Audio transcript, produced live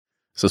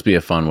So this be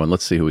a fun one.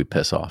 Let's see who we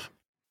piss off.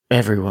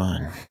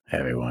 Everyone.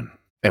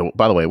 Hey,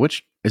 by the way,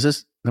 which is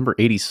this number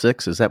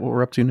 86? Is that what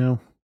we're up to now?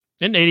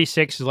 And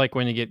 86 is like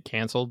when you get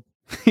canceled.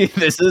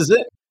 This is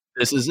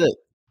it.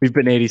 We've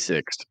been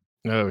 86th.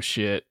 Oh,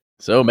 shit.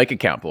 So make it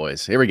count,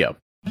 boys. Here we go.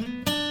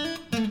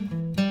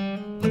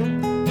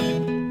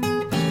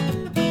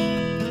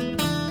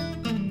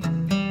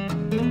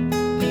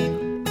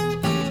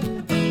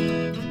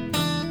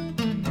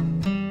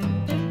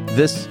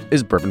 This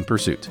is Bourbon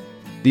Pursuit,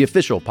 the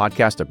official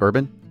podcast of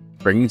Bourbon,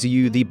 bringing to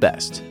you the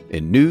best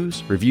in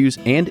news, reviews,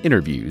 and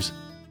interviews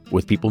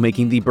with people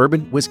making the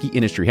bourbon whiskey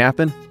industry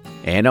happen.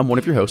 And I'm one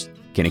of your hosts,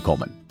 Kenny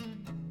Coleman.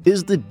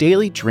 Is the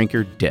daily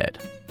drinker dead?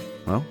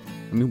 Well,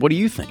 what do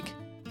you think?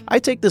 I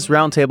take this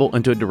roundtable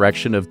into a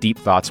direction of deep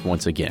thoughts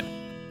once again,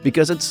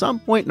 because at some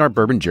point in our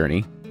bourbon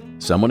journey,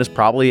 someone has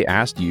probably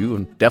asked you,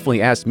 and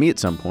definitely asked me at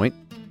some point,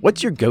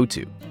 what's your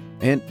go-to?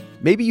 And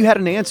maybe you had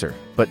an answer,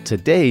 but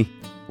today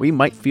we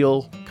might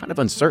feel kind of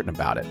uncertain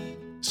about it.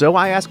 So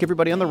I ask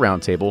everybody on the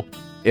roundtable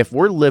if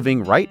we're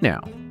living right now,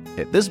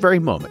 at this very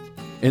moment,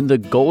 in the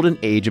golden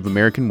age of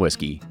American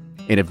whiskey,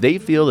 and if they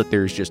feel that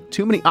there's just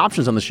too many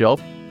options on the shelf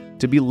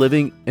to be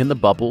living in the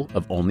bubble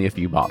of only a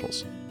few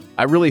bottles.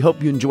 I really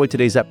hope you enjoyed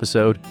today's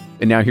episode,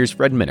 and now here's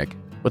Fred Minnick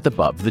with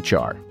Above the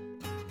Char.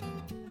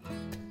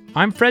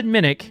 I'm Fred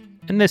Minnick,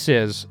 and this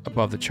is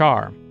Above the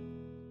Char.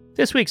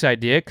 This week's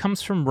idea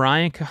comes from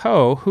Ryan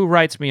Cahoe, who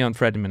writes me on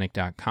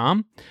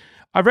fredminnick.com.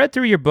 I've read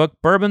through your book,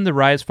 Bourbon, the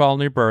Rise, Fall,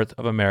 and Rebirth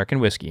of American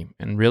Whiskey,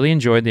 and really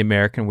enjoyed the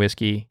American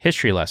whiskey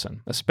history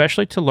lesson,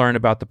 especially to learn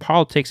about the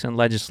politics and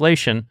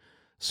legislation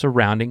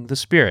surrounding the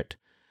spirit.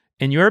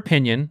 In your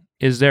opinion,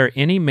 is there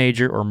any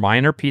major or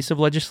minor piece of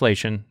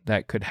legislation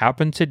that could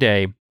happen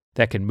today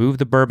that could move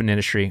the bourbon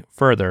industry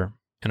further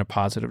in a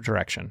positive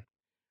direction?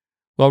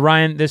 Well,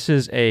 Ryan, this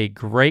is a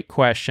great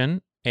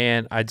question,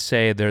 and I'd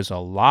say there's a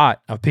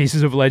lot of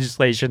pieces of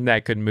legislation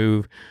that could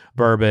move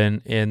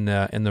bourbon in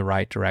the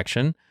right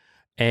direction.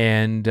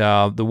 And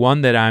the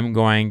one that I'm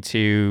going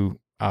to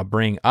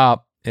bring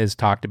up is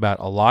talked about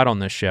a lot on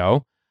the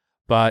show,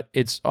 but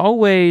it's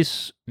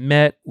always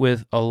met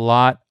with a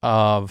lot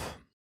of,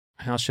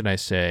 how should I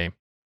say,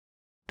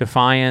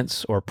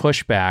 defiance or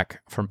pushback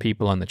from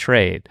people in the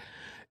trade.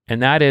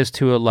 And that is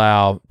to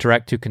allow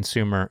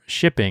direct-to-consumer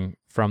shipping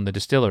from the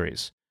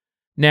distilleries.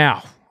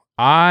 Now,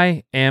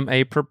 I am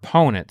a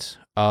proponent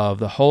of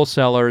the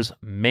wholesalers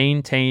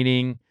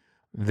maintaining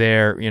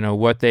their,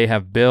 what they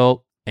have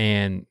built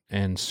and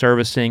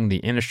servicing the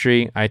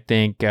industry. I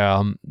think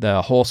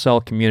the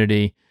wholesale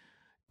community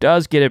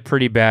does get a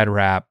pretty bad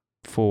rap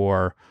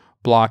for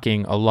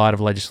blocking a lot of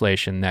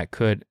legislation that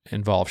could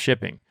involve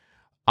shipping.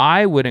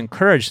 I would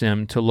encourage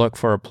them to look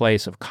for a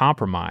place of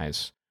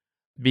compromise,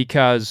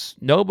 because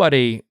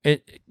nobody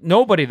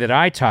that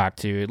I talk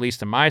to, at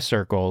least in my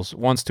circles,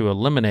 wants to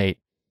eliminate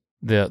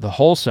the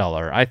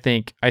wholesaler. I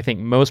think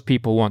most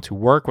people want to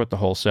work with the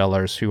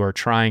wholesalers who are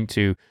trying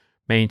to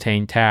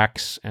maintain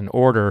tax and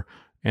order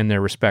in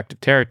their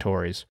respective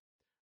territories.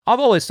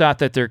 I've always thought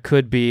that there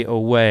could be a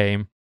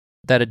way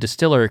that a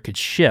distiller could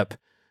ship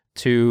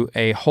to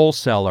a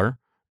wholesaler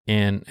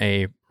in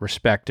a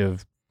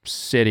respective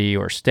city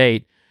or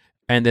state,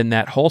 and then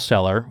that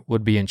wholesaler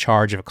would be in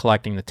charge of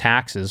collecting the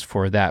taxes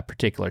for that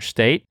particular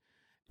state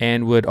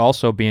and would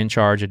also be in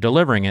charge of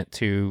delivering it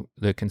to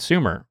the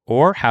consumer,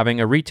 or having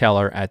a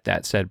retailer at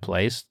that said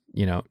place,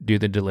 do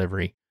the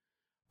delivery.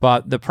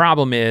 But the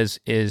problem is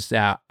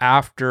that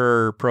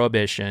after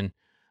Prohibition,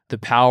 the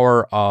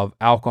power of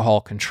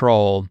alcohol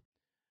control,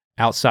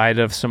 outside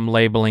of some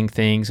labeling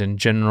things in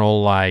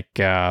general, like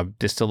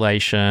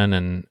distillation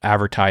and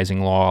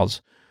advertising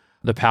laws,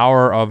 the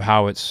power of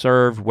how it's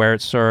served, where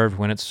it's served,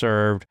 when it's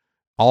served,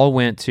 all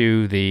went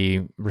to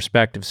the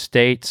respective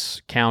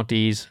states,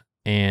 counties,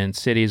 and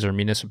cities or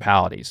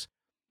municipalities.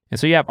 And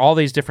so you have all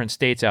these different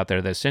states out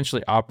there that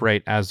essentially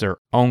operate as their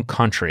own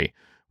country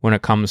when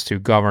it comes to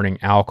governing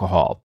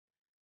alcohol.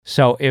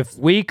 So if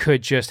we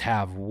could just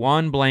have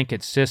one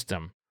blanket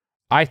system,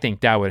 I think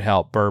that would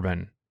help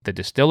bourbon, the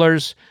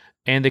distillers,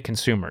 and the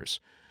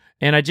consumers.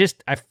 And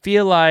I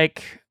feel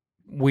like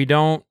we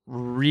don't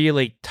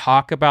really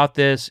talk about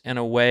this in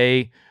a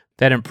way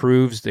that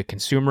improves the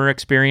consumer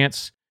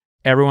experience.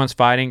 Everyone's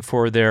fighting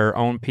for their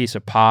own piece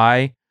of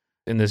pie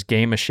in this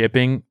game of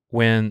shipping,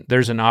 when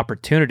there's an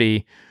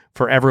opportunity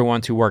for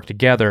everyone to work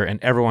together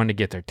and everyone to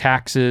get their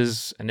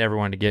taxes and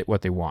everyone to get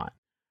what they want.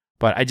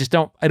 But I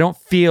don't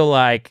feel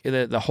like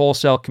the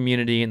wholesale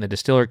community and the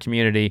distiller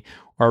community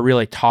are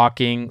really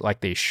talking like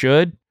they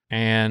should.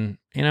 And,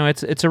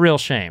 it's a real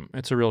shame.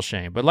 It's a real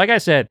shame. But like I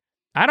said,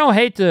 I don't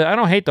hate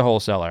the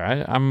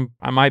wholesaler.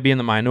 I might be in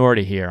the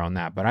minority here on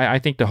that, but I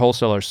think the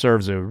wholesaler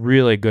serves a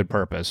really good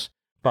purpose.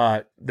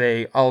 But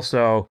they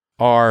also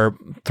are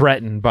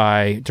threatened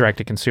by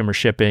direct-to-consumer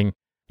shipping,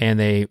 and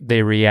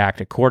they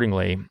react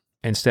accordingly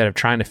instead of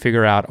trying to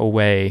figure out a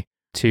way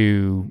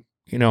to,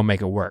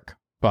 make it work.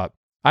 But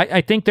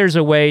I think there's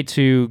a way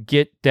to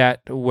get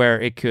that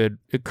where it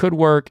could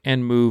work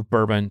and move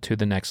bourbon to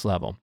the next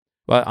level.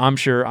 but I'm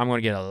sure I'm going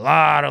to get a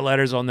lot of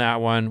letters on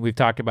that one. We've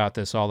talked about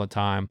this all the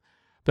time.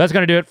 But that's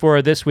going to do it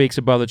for this week's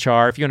Above the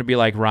Char. If you want to be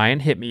like Ryan,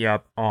 hit me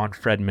up on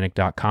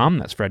fredminnick.com.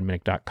 That's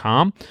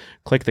fredminnick.com.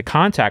 Click the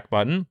contact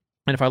button.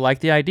 And if I like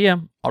the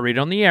idea, I'll read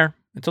it on the air.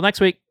 Until next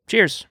week,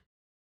 cheers.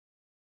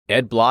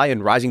 Ed Bly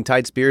and Rising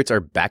Tide Spirits are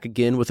back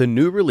again with a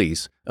new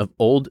release of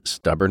Old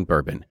Stubborn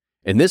Bourbon.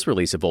 And this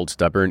release of Old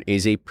Stubborn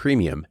is a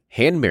premium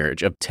hand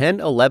marriage of 10,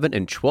 11,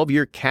 and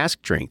 12-year cask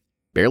strength,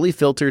 barely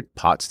filtered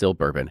pot still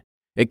bourbon.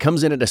 It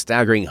comes in at a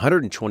staggering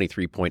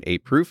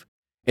 123.8 proof.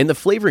 And the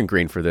flavoring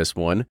grain for this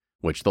one,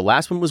 which the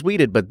last one was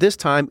wheated, but this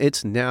time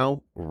it's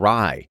now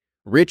rye.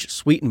 Rich,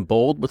 sweet, and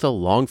bold with a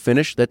long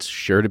finish that's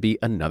sure to be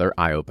another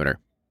eye-opener.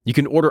 You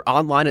can order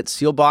online at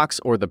Sealbox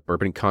or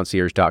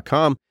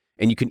thebourbonconcierge.com,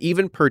 and you can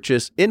even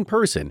purchase in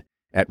person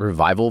at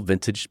Revival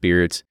Vintage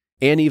Spirits,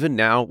 and even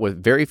now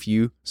with very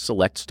few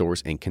select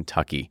stores in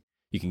Kentucky.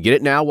 You can get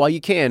it now while you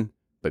can,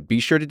 but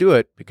be sure to do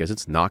it because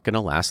it's not going to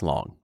last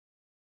long.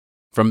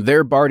 From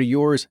their bar to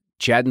yours,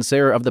 Chad and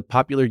Sarah of the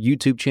popular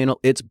YouTube channel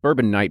It's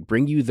Bourbon Night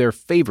bring you their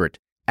favorite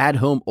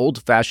at-home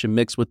old-fashioned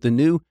mix with the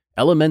new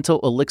Elemental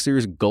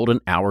Elixir's Golden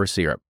Hour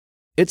Syrup.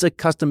 It's a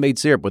custom-made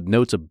syrup with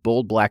notes of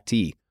bold black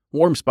tea,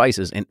 warm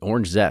spices, and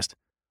orange zest.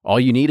 All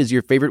you need is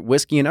your favorite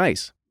whiskey and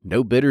ice.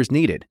 No bitters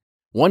needed.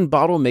 One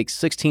bottle makes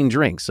 16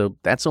 drinks, so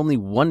that's only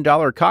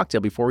 $1 a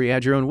cocktail before you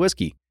add your own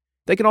whiskey.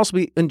 They can also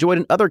be enjoyed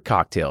in other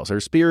cocktails or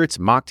spirits,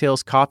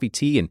 mocktails, coffee,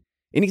 tea, and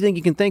anything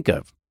you can think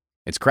of.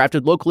 It's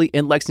crafted locally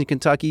in Lexington,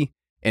 Kentucky,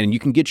 and you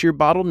can get your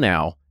bottle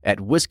now at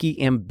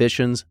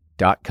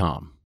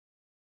whiskeyambitions.com.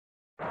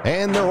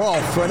 And they're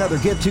off for another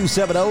Get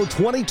 270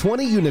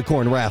 2020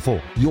 Unicorn Raffle.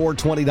 Your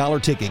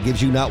 $20 ticket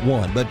gives you not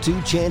one, but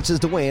two chances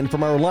to win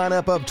from our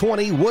lineup of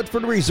 20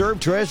 Woodford Reserve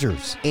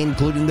treasures,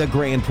 including the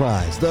grand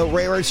prize, the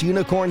rarest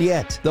unicorn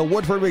yet, the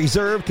Woodford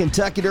Reserve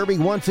Kentucky Derby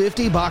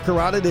 150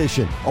 Baccarat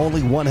Edition.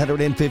 Only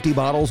 150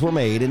 bottles were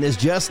made and is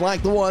just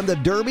like the one the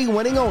Derby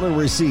winning owner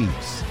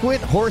receives. Quit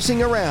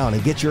horsing around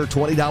and get your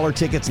 $20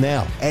 tickets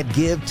now at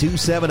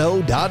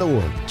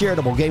give270.org.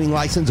 Charitable Gaming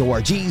License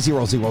ORG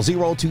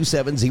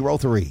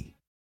 0002703.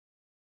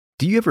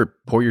 Do you ever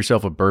pour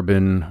yourself a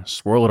bourbon,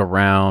 swirl it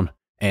around,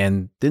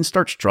 and then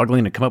start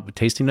struggling to come up with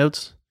tasting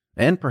notes?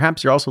 And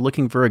perhaps you're also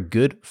looking for a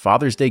good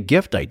Father's Day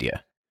gift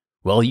idea.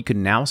 Well, you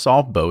can now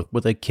solve both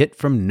with a kit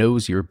from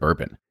Knows Your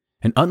Bourbon.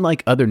 And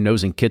unlike other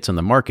nosing kits on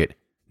the market,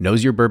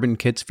 Knows Your Bourbon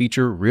kits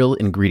feature real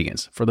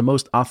ingredients for the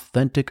most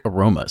authentic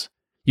aromas.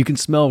 You can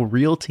smell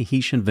real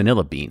Tahitian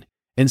vanilla bean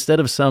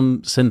instead of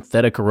some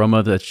synthetic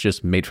aroma that's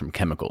just made from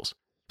chemicals.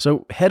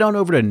 So head on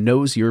over to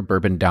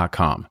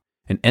knowsyourbourbon.com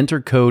and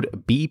enter code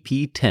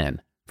BP10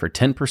 for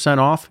 10%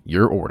 off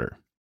your order.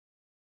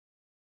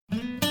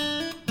 Hey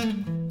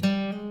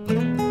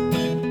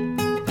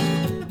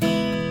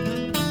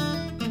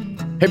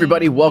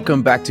everybody,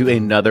 welcome back to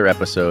another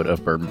episode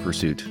of Bourbon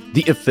Pursuit,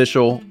 the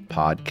official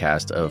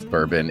podcast of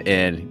bourbon.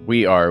 And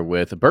we are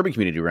with the Bourbon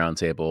Community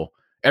Roundtable.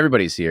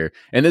 Everybody's here.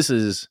 And this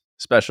is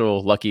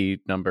special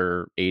lucky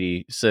number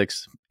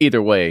 86.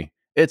 Either way,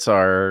 it's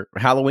our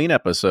Halloween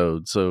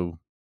episode. So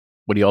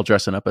what are y'all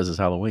dressing up as is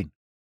Halloween?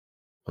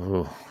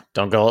 Ooh,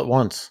 don't go at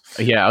once.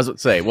 Yeah, I was going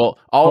to say, well,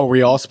 are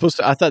we all supposed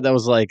to? I thought that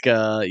was like,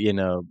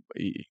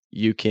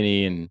 you,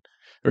 Kenny,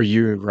 or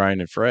you,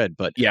 Ryan, and Fred.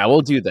 But yeah, we'll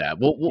do that.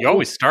 You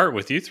always start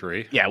with you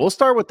three. Yeah, we'll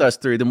start with us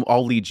three. Then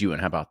I'll lead you in.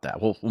 How about that?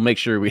 We'll make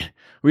sure we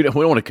don't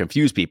want to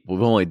confuse people.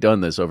 We've only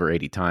done this over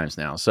 80 times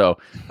now. So,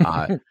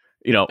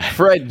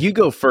 Fred, you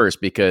go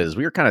first because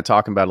we were kind of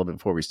talking about it a little bit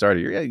before we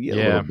started. You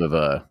have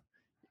a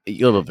little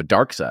bit of a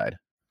dark side.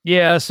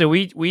 Yeah, so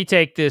we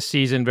take this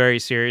season very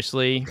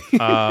seriously.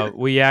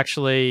 We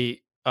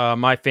actually,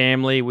 my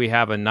family, we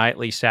have a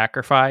nightly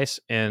sacrifice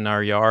in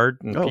our yard,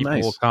 and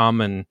people will come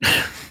and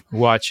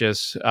watch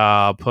us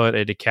put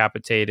a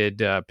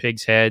decapitated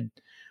pig's head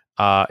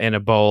in a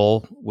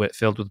bowl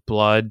filled with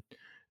blood,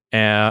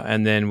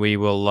 and then we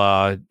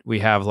will we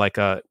have like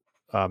a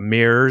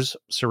mirrors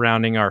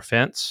surrounding our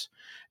fence,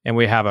 and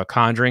we have a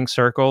conjuring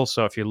circle.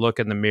 So if you look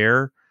in the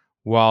mirror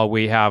while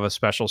we have a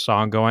special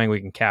song going,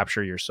 we can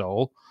capture your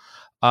soul.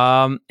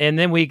 And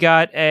then we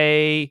got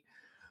an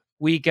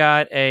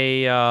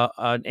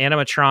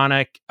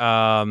animatronic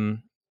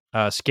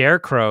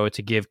scarecrow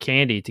to give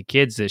candy to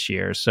kids this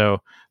year.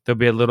 So there'll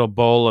be a little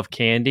bowl of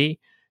candy,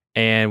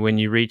 and when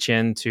you reach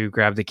in to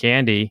grab the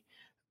candy,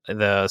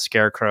 the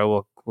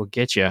scarecrow will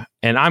get you.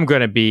 And I'm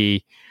going to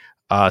be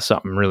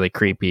something really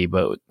creepy,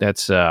 but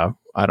that's I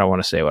don't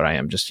want to say what I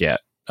am just yet.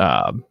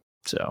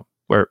 So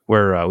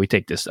we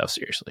take this stuff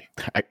seriously.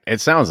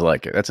 It sounds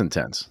like it. That's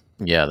intense.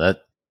 Yeah,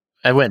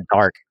 I went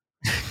dark.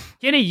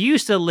 Kenny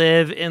used to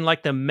live in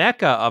like the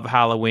mecca of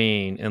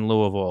Halloween in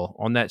Louisville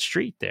on that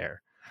street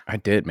there. I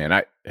did,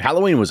 man.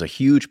 Halloween was a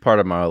huge part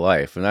of my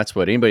life, and that's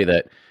what anybody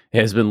that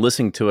has been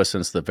listening to us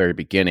since the very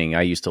beginning.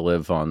 I used to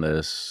live on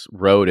this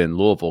road in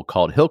Louisville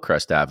called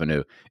Hillcrest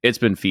Avenue. It's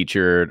been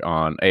featured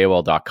on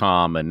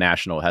AOL.com and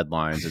national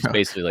headlines. It's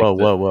basically like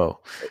whoa.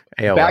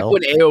 AOL? Back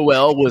when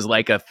AOL was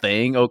like a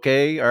thing,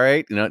 okay, all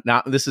right?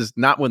 This is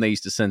not when they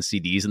used to send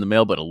CDs in the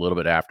mail, but a little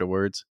bit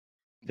afterwards.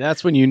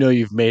 That's when you know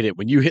you've made it.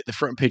 When you hit the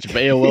front page of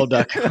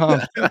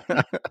AOL.com.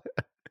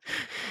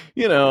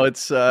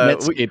 It's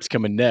Netscape's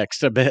coming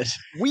next, I bet.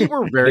 we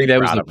were I very think that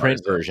was proud the of print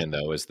ourselves. version,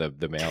 though, was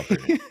the mail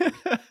version.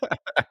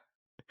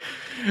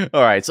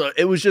 All right, so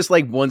it was just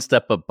like one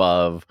step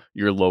above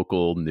your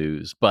local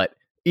news, but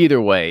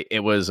either way, it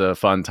was a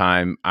fun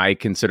time. I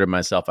consider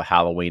myself a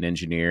Halloween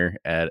engineer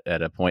at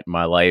a point in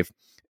my life,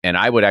 and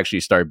I would actually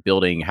start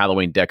building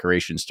Halloween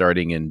decorations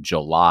starting in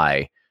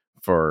July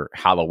for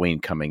Halloween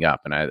coming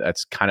up, and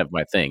that's kind of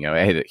my thing.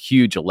 I had a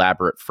huge,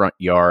 elaborate front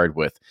yard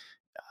with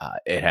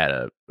it had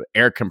a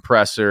air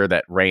compressor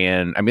that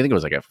ran. I think it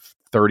was like a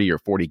 30 or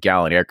 40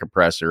 gallon air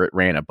compressor. It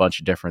ran a bunch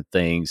of different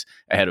things.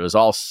 It was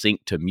all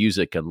synced to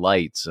music and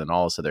lights and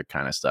all this other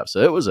kind of stuff.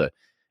 So it was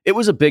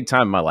a big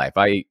time in my life.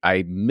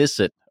 I miss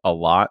it a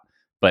lot.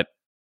 But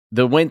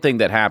the one thing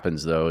that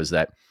happens though is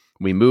that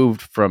we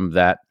moved from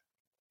that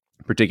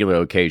particular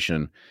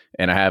location,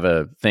 and I have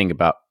a thing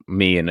about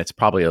me, and it's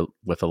probably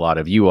with a lot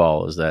of you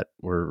all, is that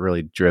we're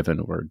really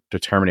driven, we're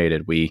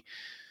determined. We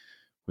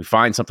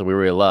find something we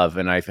really love,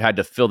 and I've had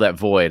to fill that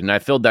void, and I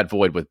filled that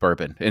void with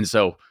bourbon. And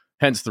so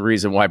hence the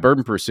reason why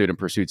Bourbon Pursuit and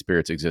Pursuit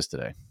Spirits exist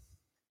today.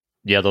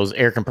 Yeah, those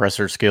air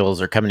compressor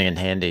skills are coming in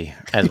handy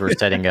as we're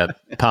setting up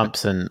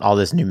pumps and all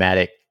this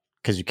pneumatic,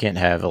 because you can't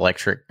have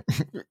electric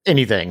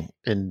anything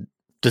in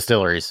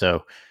distilleries.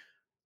 So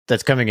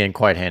that's coming in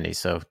quite handy.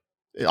 So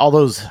all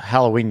those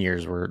Halloween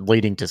years were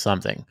leading to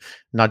something,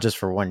 not just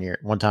for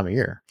one time a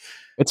year.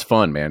 It's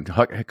fun, man.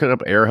 Hooking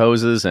up air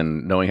hoses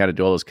and knowing how to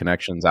do all those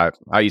connections.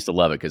 I used to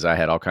love it because I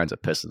had all kinds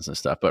of pistons and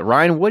stuff. But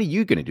Ryan, what are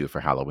you going to do for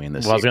Halloween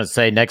this year? I was going to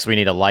say, next we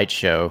need a light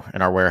show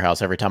in our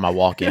warehouse every time I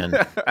walk in,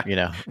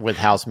 with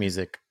house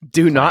music.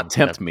 Do not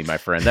tempt me, my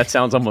friend. That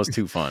sounds almost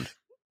too fun.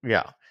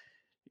 Yeah.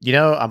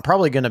 I'm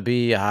probably going to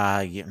be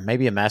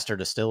maybe a master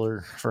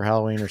distiller for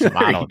Halloween or something.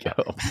 I don't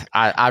know.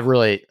 I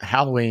really,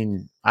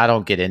 Halloween, I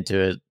don't get into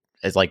it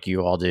as like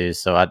you all do.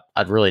 So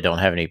I really don't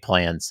have any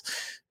plans.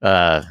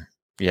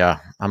 Yeah,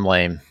 I'm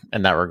lame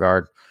in that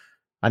regard.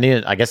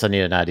 I guess I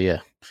need an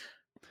idea.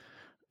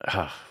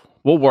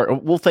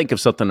 We'll think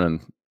of something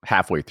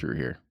halfway through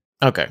here.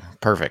 Okay,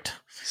 perfect.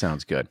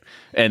 Sounds good.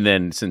 And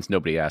then since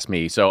nobody asked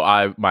me, so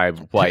my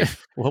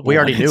wife. Well, we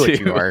already knew what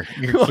you are.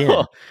 You're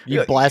kid.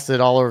 You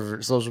blasted all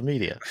over social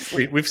media.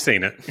 We've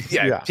seen it.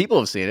 Yeah, people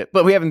have seen it,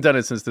 but we haven't done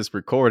it since this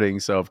recording.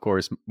 So of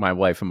course, my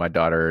wife and my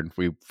daughter,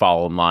 we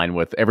fall in line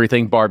with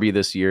everything Barbie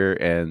this year.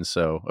 And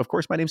so of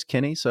course, my name's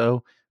Kenny.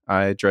 So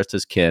I dressed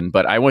as Ken,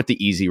 but I went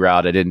the easy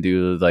route. I didn't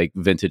do like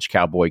vintage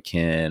cowboy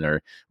Ken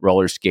or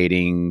roller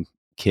skating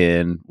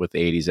Ken with the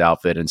 80s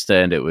outfit.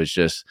 Instead, it was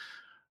just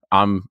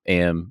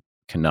am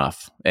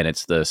Knuff, and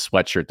it's the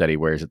sweatshirt that he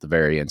wears at the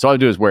very end. So all I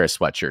do is wear a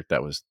sweatshirt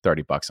that was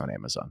 $30 on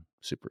Amazon.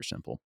 Super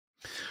simple.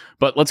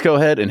 But let's go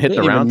ahead and hit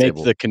the round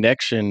table. Make the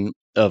connection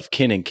of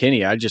Ken and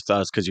Kenny. I just thought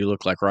it's because you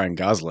look like Ryan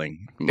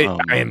Gosling.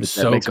 I am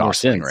so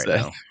Gosling right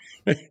now.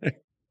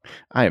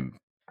 I am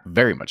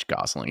very much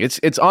Gosling.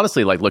 It's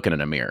honestly like looking in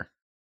a mirror.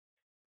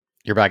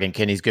 You're back in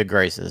Kenny's good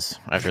graces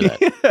after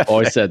that.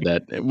 Always said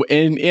that.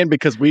 And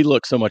because we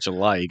look so much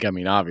alike, I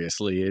mean,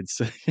 obviously it's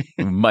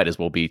might as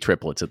well be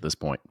triplets at this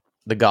point.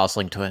 The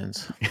Gosling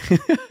twins.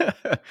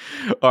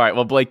 All right.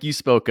 Well, Blake, you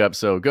spoke up,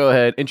 so go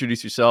ahead,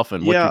 introduce yourself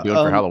and what you're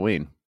doing for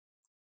Halloween.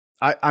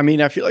 I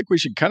mean, I feel like we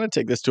should kind of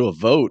take this to a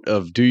vote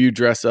of, do you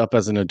dress up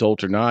as an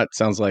adult or not?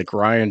 Sounds like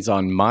Ryan's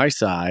on my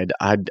side.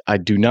 I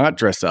do not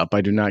dress up.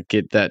 I do not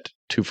get that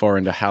too far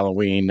into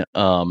Halloween.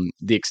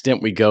 The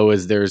extent we go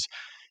is there's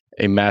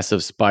a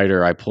massive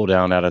spider I pull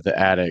down out of the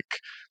attic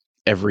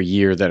every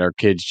year that our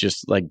kids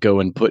just like go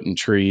and put in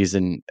trees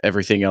and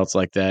everything else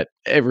like that.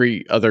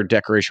 Every other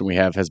decoration we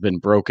have has been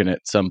broken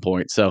at some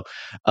point. So,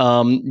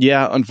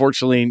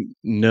 unfortunately,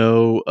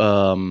 no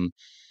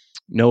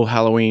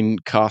Halloween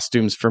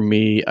costumes for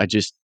me. I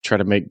just try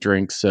to make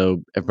drinks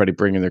so everybody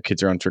bringing their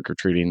kids around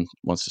trick-or-treating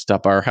wants to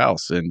stop by our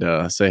house and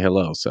say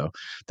hello. So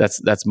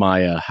that's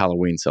my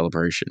Halloween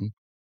celebration.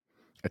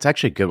 It's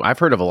actually good. I've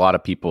heard of a lot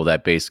of people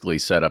that basically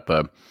set up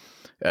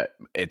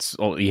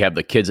you have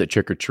the kids that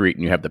trick or treat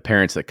and you have the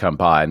parents that come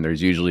by, and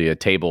there's usually a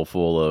table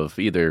full of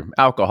either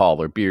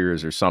alcohol or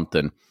beers or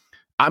something.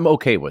 I'm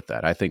okay with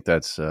that. I think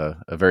that's a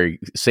very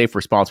safe,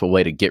 responsible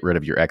way to get rid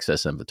of your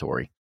excess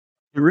inventory.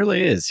 It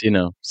really is,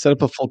 set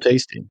up a full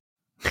tasting.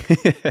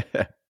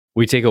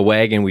 We take a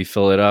wagon, we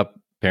fill it up.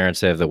 Parents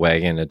have the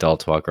wagon,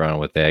 adults walk around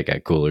with that,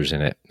 got coolers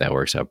in it. That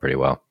works out pretty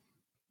well.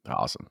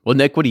 Awesome. Well,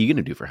 Nick, what are you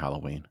going to do for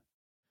Halloween?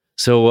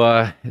 So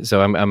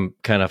I'm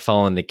kind of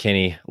following the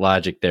Kenny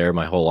logic there.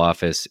 My whole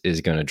office is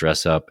going to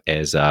dress up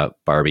as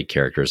Barbie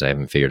characters. I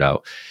haven't figured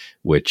out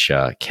which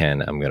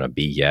Ken I'm going to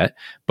be yet.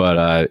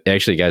 But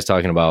actually, guys,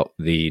 talking about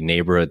the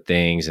neighborhood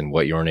things and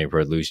what your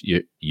neighborhood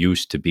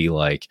used to be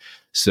like.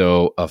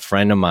 So a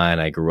friend of mine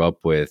I grew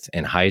up with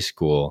in high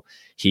school,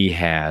 he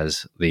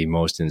has the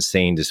most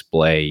insane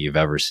display you've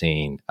ever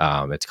seen.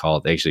 It's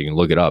called, actually, you can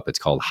look it up. It's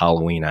called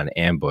Halloween on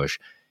Ambush.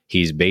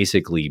 He's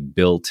basically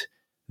built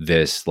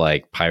this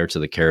like Pirates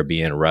of the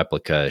Caribbean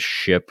replica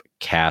ship,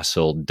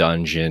 castle,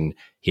 dungeon,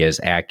 He has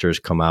actors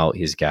come out.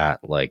 He's got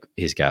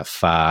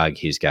fog.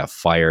 He's got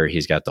fire.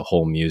 He's got the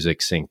whole music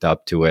synced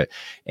up to it,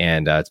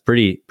 and it's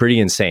pretty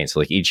insane.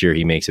 So like each year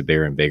he makes it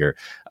bigger and bigger.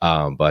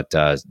 But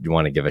you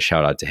want to give a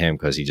shout out to him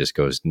because he just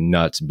goes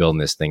nuts building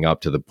this thing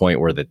up to the point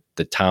where the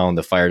town,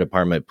 the fire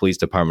department, police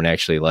department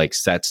actually like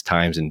sets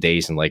times and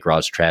days and like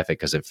routes traffic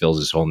because it fills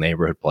his whole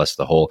neighborhood plus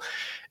the whole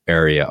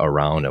area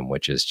around him,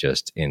 which is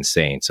just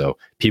insane. So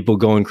people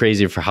going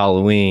crazy for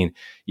Halloween,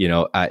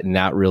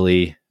 not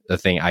really a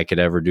thing I could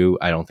ever do.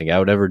 I don't think I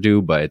would ever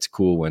do, but it's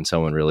cool when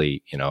someone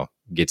really,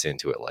 gets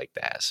into it like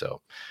that.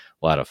 So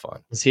a lot of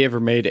fun. Has he ever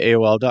made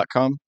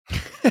AOL.com?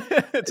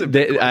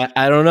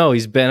 I don't know.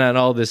 He's been on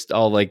all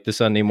like the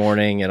Sunday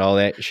morning and all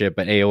that shit,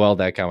 but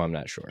AOL.com, I'm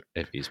not sure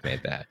if he's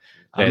made that.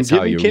 That's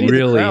how you Kenny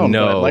really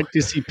know. I'd like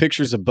to see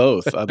pictures of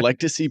both.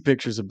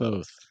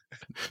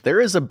 There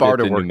is a bar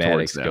to work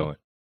pneumatics towards now. going.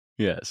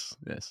 Yes.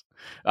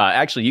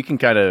 Actually, you can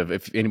kind of,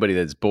 if anybody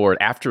that's bored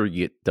after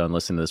you get done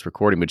listening to this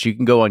recording, but you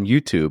can go on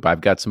YouTube. I've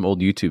got some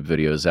old YouTube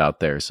videos out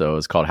there. So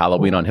it's called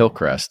Halloween on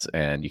Hillcrest,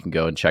 and you can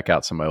go and check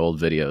out some of my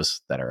old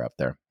videos that are up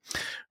there.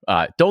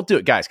 Don't do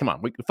it, guys. Come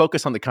on, we can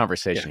focus on the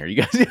conversation here. You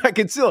guys, I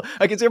can see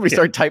everybody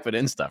start typing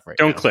in stuff right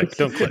Don't now.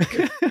 Don't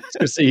click.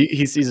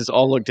 He sees us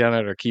all look down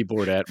at our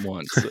keyboard at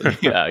once.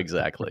 Yeah,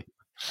 exactly.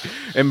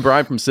 And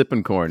Brian from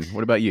Sippin' Corn,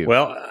 what about you?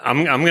 Well,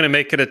 I'm going to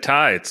make it a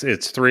tie.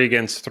 It's 3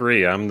 against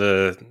 3. I'm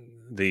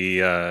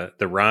the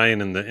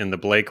Ryan and the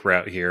Blake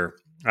route here.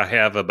 I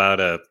have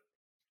about a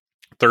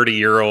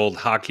 30-year-old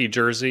hockey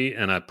jersey,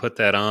 and I put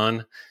that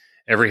on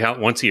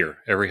once a year,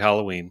 every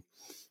Halloween,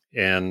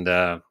 and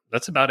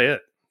that's about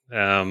it.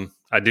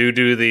 I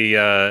do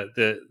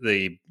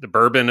the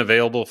bourbon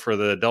available for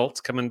the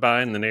adults coming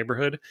by in the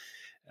neighborhood.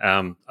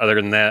 Other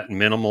than that,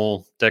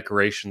 minimal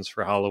decorations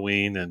for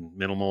Halloween and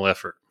minimal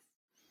effort.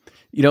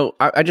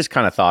 I just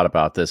kind of thought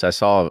about this. I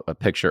saw a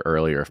picture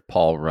earlier of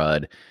Paul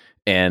Rudd,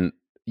 and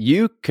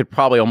you could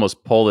probably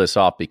almost pull this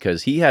off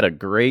because he had a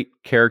great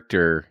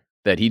character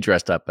that he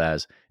dressed up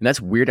as, and that's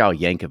Weird Al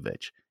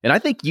Yankovic. And I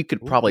think you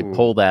could probably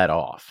pull that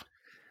off.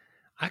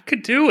 I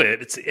could do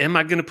it. Am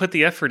I going to put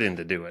the effort in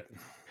to do it?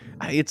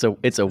 It's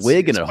a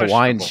wig and a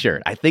Hawaiian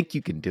shirt. I think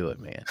you can do it,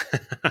 man.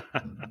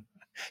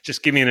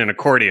 Just give me an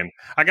accordion.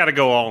 I got to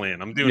go all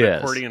in. I'm doing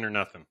accordion or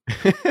nothing.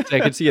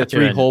 I could see a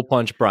 3-hole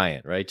punch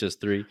Bryant, right?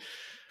 Just 3.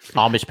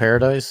 Amish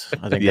Paradise.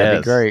 I think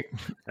that'd be great.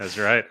 That's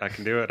right. I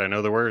can do it. I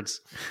know the words.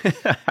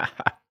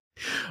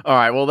 All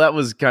right. Well, that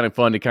was kind of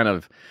fun to kind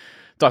of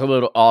talk a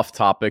little off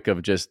topic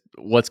of just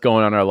what's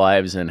going on in our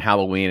lives and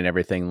Halloween and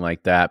everything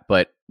like that.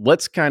 But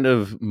let's kind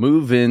of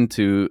move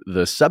into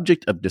the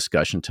subject of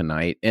discussion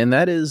tonight, and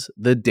that is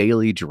the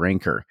daily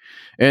drinker.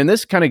 And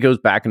this kind of goes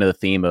back into the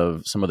theme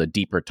of some of the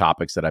deeper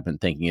topics that I've been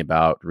thinking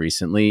about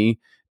recently.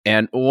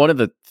 And one of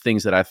the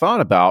things that I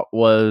thought about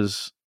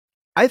was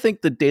I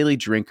think the daily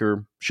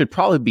drinker should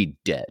probably be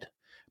dead.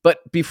 But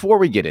before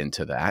we get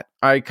into that,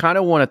 I kind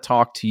of want to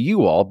talk to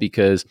you all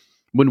because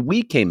when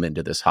we came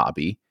into this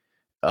hobby,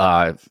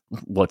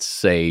 let's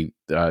say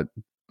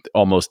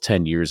almost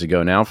 10 years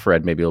ago now,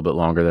 Fred maybe a little bit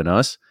longer than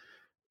us,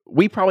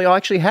 we probably all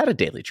actually had a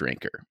daily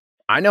drinker.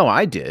 I know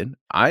I did.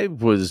 I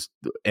was,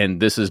 and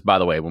this is, by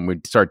the way, when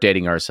we start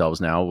dating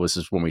ourselves now, this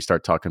is when we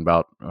start talking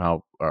about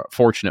how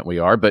fortunate we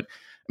are. But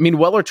I mean,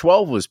 Weller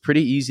 12 was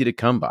pretty easy to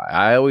come by.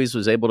 I always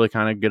was able to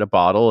kind of get a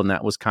bottle, and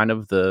that was kind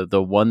of the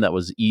one that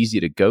was easy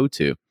to go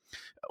to.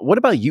 What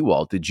about you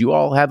all? Did you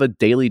all have a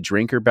daily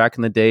drinker back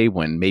in the day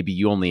when maybe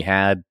you only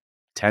had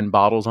 10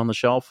 bottles on the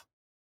shelf?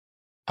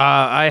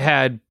 I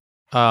had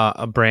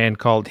a brand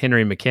called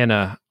Henry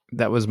McKenna.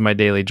 That was my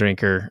daily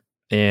drinker,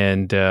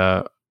 and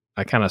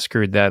I kind of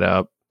screwed that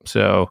up.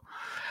 So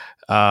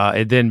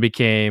it then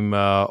became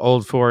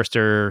Old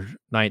Forester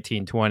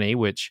 1920,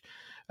 which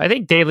I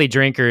think daily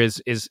drinker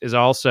is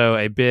also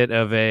a bit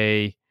of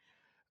a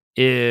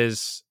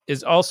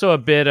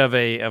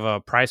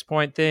price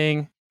point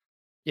thing.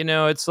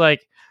 It's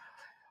like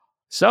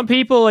some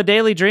people a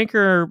daily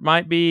drinker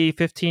might be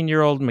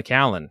 15-year-old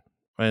Macallan,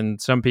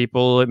 and some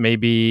people it may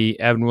be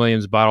Evan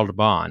Williams Bottle to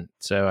Bond.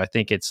 So I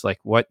think it's like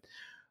what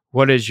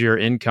is your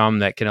income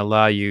that can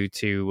allow you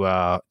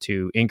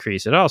to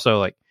increase it? Also,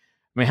 like,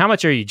 I mean, how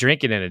much are you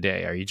drinking in a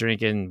day? Are you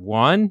drinking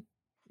one?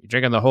 You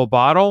drinking the whole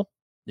bottle?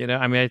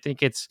 I mean, I think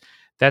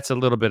that's a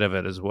little bit of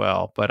it as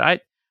well. But I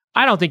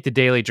don't think the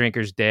daily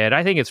drinker's dead.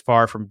 I think it's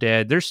far from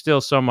dead. There's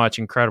still so much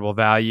incredible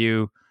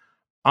value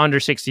under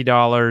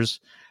 $60.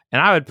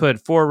 And I would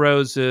put Four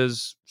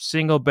Roses,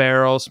 single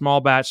barrel,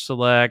 small batch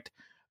select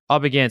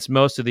up against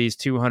most of these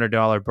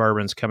 $200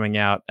 bourbons coming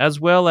out, as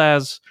well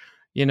as,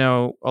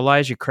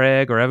 Elijah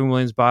Craig or Evan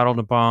Williams Bottle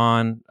to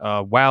Bond,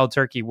 Wild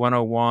Turkey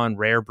 101,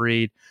 Rare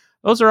Breed.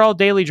 Those are all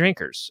daily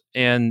drinkers,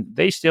 and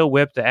they still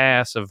whip the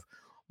ass of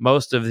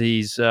most of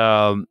these,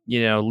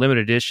 limited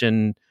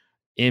edition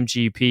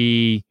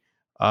MGP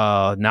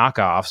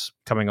knockoffs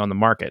coming on the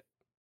market.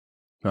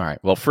 All right.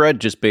 Well,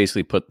 Fred just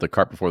basically put the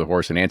cart before the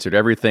horse and answered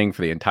everything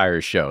for the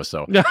entire show.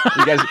 So you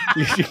guys,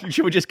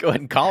 should we just go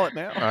ahead and call it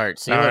now? All right.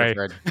 See you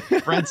later,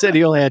 Fred. Fred said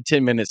he only had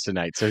 10 minutes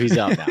tonight, so he's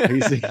out now.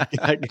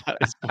 I got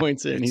his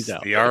points in. He's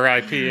out. The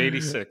RIP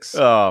 86.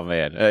 Oh,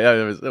 man.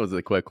 That was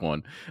a quick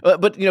one.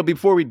 But,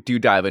 before we do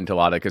dive into a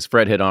lot of it, because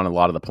Fred hit on a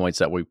lot of the points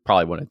that we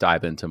probably want to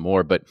dive into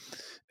more, but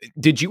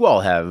did you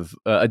all have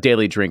a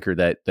daily drinker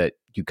that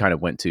you kind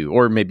of went to,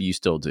 or maybe you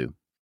still do?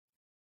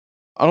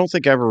 I don't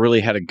think I ever really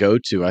had a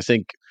go-to. I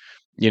think,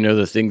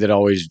 the thing that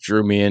always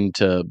drew me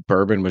into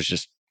bourbon was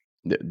just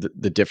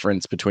the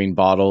difference between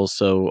bottles.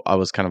 So I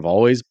was kind of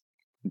always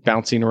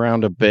bouncing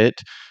around a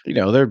bit.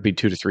 There'd be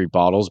 2 to 3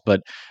 bottles,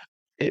 but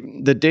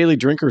the daily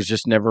drinker is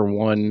just never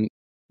one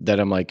that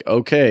I'm like,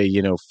 okay,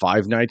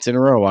 5 nights in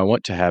a row, I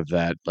want to have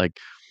that. Like,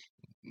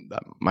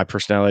 my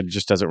personality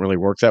just doesn't really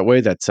work that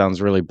way. That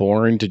sounds really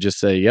boring to just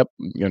say, yep,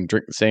 I'm going to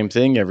drink the same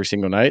thing every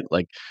single night.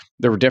 Like,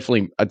 there were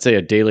definitely, I'd say,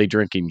 a daily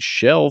drinking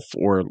shelf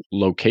or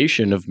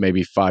location of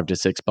maybe 5 to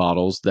 6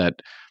 bottles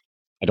that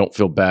I don't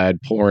feel bad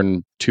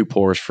pouring 2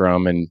 pours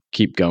from and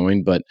keep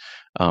going. But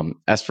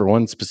as for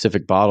one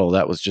specific bottle,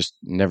 that was just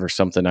never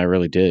something I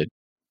really did.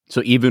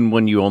 So even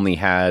when you only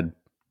had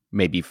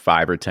maybe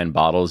 5 or 10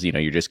 bottles,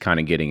 you're just kind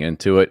of getting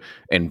into it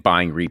and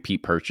buying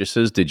repeat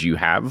purchases, did you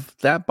have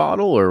that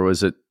bottle, or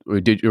was it,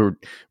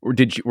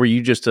 were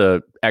you just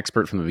a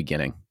expert from the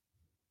beginning?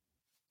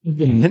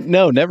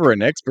 No, never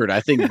an expert.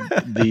 I think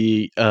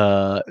the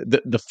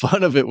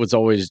fun of it was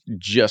always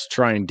just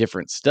trying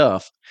different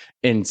stuff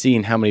and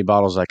seeing how many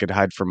bottles I could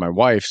hide from my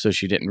wife so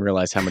she didn't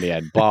realize how many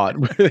I'd bought.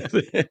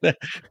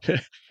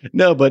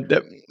 No,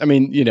 but I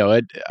mean,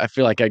 I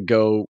feel like I'd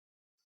go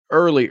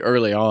early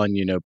on,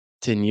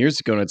 10 years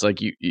ago, and it's like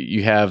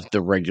you have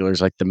the regulars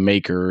like the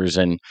Makers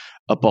and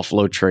a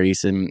Buffalo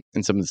Trace and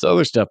some of this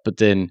other stuff, but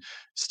then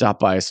stop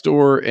by a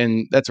store,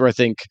 and that's where I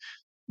think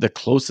the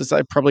closest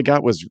I probably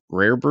got was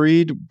Rare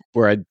Breed,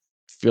 where I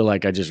feel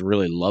like I just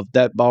really loved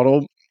that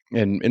bottle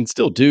and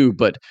still do,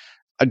 but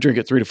I drink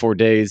it 3 to 4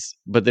 days,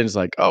 but then it's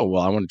like, oh,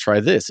 well, I want to try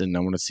this and I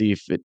want to see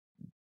if it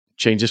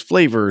changes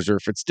flavors or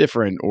if it's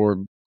different, or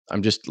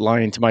I'm just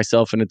lying to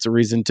myself and it's a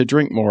reason to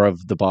drink more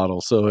of the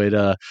bottle.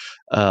 So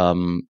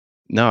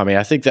no, I mean,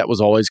 I think that was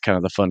always kind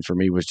of the fun for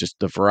me, was just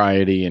the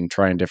variety and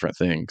trying different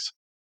things.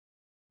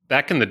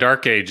 Back in the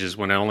dark ages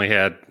when I only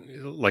had,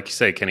 like you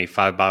say, Kenny,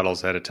 5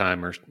 bottles at a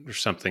time or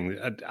something,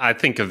 I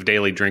think of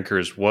daily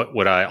drinkers. What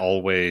would I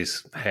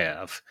always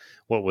have?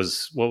 What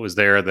was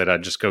there that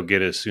I'd just go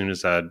get as soon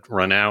as I'd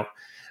run out?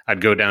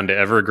 I'd go down to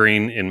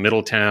Evergreen in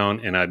Middletown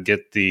and I'd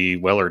get the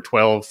Weller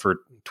 12 for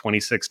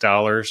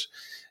 $26.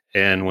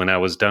 And when I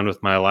was done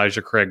with my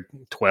Elijah Craig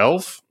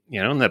 12,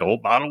 and that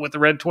old bottle with the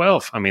red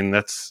 12. I mean,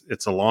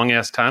 it's a long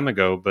ass time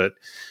ago, but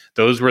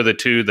those were the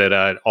 2 that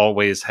I'd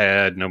always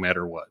had no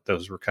matter what.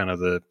 Those were kind of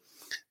the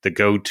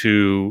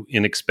go-to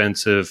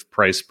inexpensive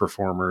price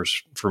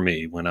performers for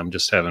me when I'm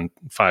just having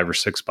 5 or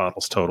 6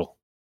 bottles total.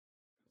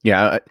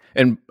 Yeah.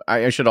 And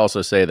I should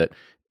also say that,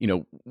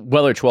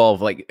 Weller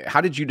 12, like, how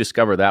did you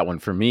discover that one?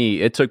 For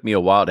me, it took me a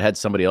while to have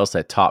somebody else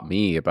that taught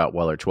me about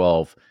Weller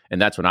 12.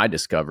 And that's when I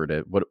discovered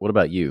it. What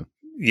about you?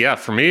 Yeah,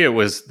 for me, it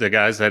was the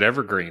guys at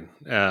Evergreen.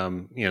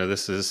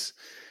 This is,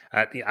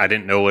 I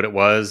didn't know what it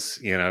was.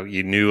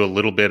 You knew a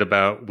little bit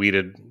about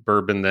weeded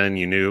bourbon then.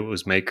 You knew it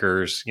was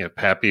Makers.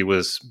 Pappy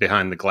was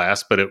behind the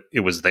glass, but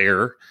it was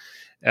there.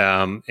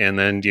 And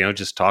then,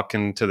 just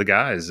talking to the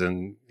guys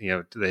and,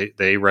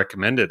 they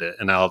recommended it.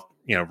 And I'll,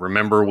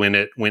 remember when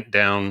it went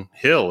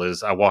downhill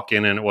is I walk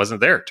in and it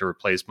wasn't there to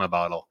replace my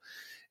bottle.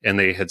 And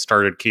they had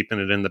started keeping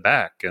it in the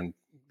back. And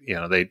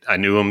I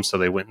knew them, so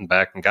they went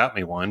back and got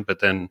me one. But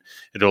then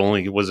it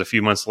only was a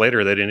few months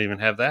later they didn't even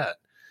have that.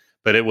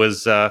 But it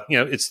was,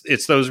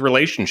 it's those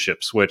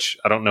relationships, which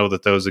I don't know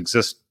that those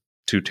exist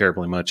too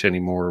terribly much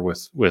anymore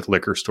with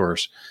liquor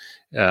stores.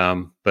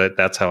 But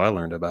that's how I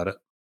learned about it.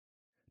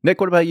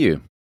 Nick, what about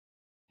you?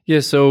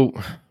 Yeah, so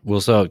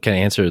can I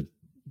answer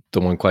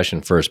the one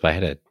question first? But I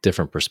had a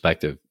different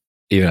perspective,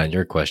 even on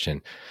your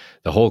question,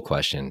 the whole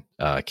question,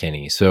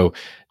 Kenny. So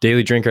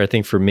daily drinker, I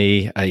think for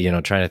me,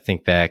 trying to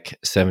think back,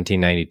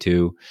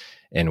 1792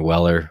 and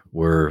Weller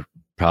were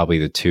probably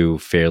the 2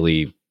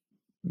 fairly,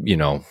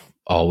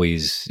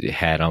 always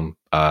had them,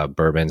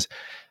 bourbons.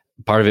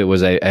 Part of it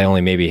was I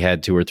only maybe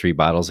had 2 or 3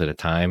 bottles at a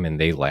time and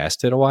they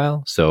lasted a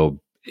while. So,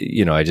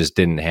 I just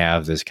didn't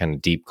have this kind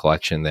of deep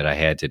collection that I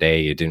had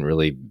today. You didn't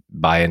really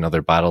buy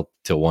another bottle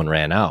till one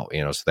ran out,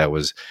 so that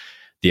was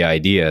the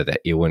idea,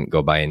 that you wouldn't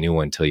go buy a new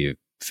one till you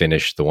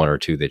finish the 1 or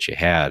 2 that you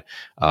had.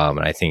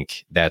 And I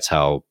think that's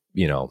how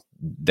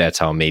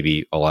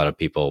maybe a lot of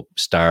people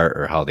start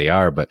or how they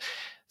are. But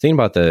thinking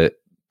about the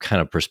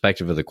kind of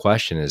perspective of the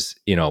question is,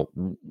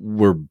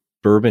 we're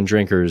bourbon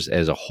drinkers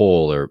as a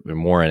whole, or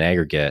more in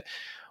aggregate,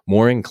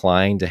 more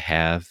inclined to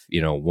have,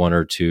 1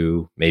 or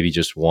 2, maybe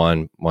just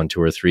one, 2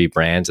 or 3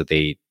 brands that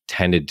they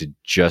tended to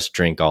just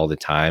drink all the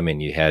time.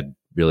 And you had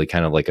really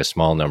kind of like a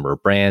small number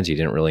of brands. You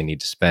didn't really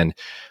need to spend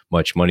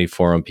much money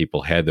for them.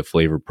 People had the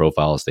flavor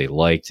profiles they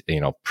liked,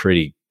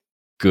 pretty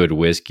good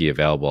whiskey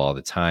available all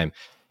the time.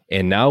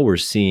 And now we're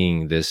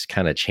seeing this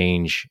kind of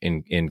change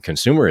in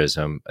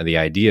consumerism, the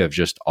idea of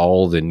just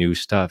all the new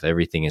stuff.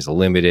 Everything is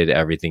limited,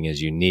 everything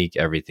is unique,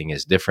 everything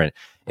is different.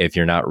 If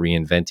you're not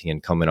reinventing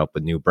and coming up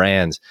with new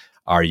brands,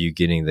 are you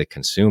getting the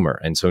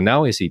consumer? And so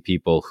now I see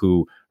people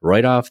who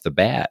right off the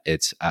bat,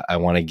 I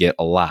want to get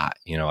a lot.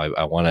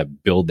 I want to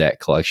build that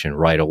collection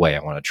right away.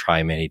 I want to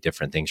try many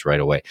different things right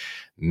away.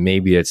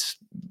 Maybe it's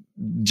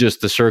just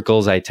the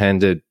circles I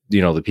tend to,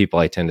 the people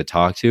I tend to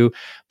talk to,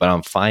 but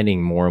I'm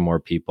finding more and more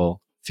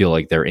people feel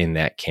like they're in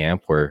that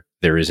camp where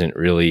there isn't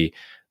really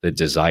the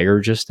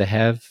desire just to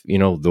have,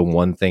 the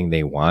one thing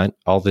they want,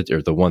 or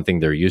the one thing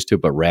they're used to,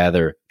 but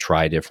rather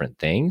try different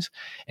things.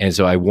 And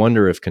so I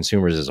wonder if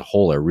consumers as a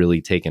whole are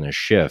really taking a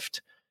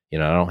shift. I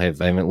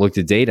haven't looked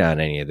at data on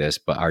any of this,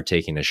 but are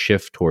taking a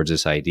shift towards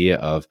this idea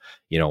of,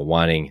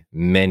 wanting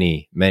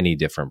many, many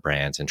different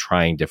brands and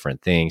trying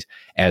different things,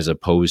 as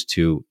opposed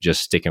to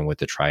just sticking with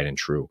the tried and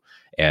true,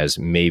 as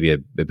maybe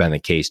had been the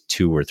case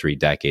 2 or 3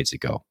 decades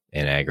ago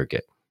in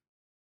aggregate.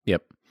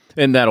 Yep.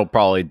 And that'll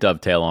probably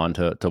dovetail on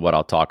to what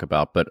I'll talk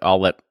about, but I'll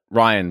let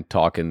Ryan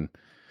talk and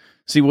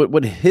see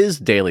what his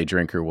daily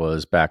drinker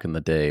was back in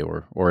the day,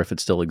 or if it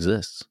still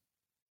exists.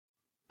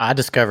 I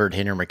discovered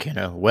Henry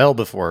McKenna well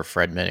before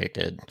Fred Minnick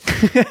did.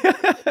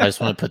 I just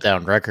want to put that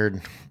on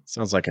record.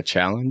 Sounds like a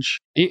challenge.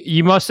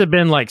 You must have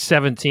been like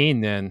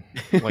 17 then,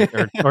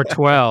 or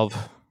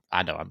 12.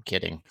 I know, I'm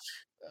kidding.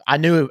 I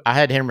knew I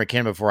had Henry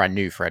McKenna before I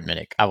knew Fred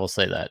Minnick. I will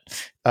say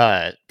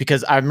that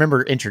because I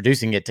remember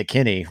introducing it to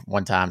Kenny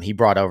one time. He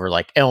brought over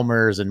like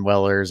Elmer's and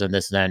Weller's and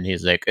this and that, and he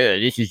was like,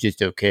 "This is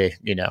just okay,"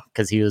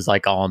 because he was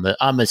like on the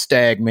 "I'm a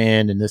stag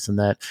man" and this and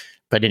that.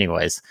 But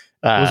anyways,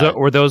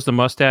 were those the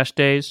mustache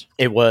days?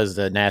 It was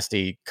the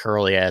nasty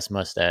curly ass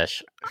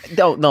mustache.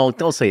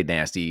 Don't say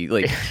nasty.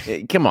 Like,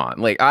 come on.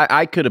 Like,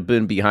 I could have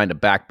been behind a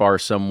back bar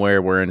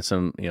somewhere wearing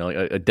some,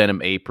 a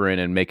denim apron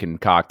and making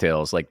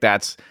cocktails. Like,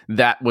 that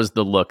was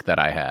the look that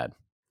I had.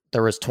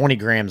 There was 20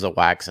 grams of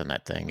wax in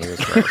that thing. It was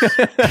gross.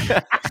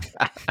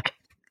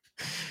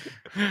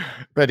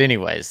 But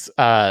anyways,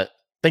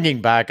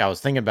 thinking back, I was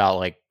thinking about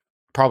like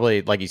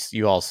probably like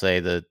you all say,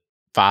 the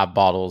 5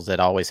 bottles that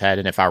I always had,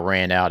 and if I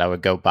ran out, I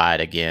would go buy it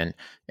again.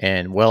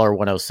 And Weller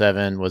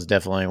 107 was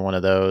definitely one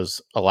of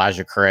those.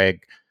 Elijah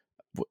Craig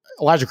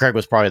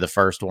was probably the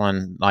first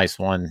one, nice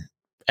one.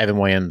 Evan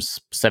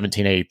Williams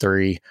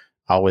 1783,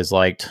 I always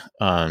liked.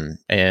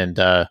 And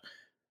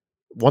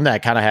one that I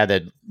kind of had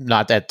that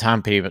not that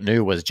time people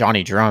knew was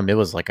Johnny Drum. It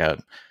was like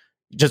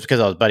just because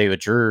I was buddy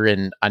with Drew,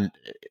 and I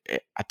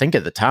think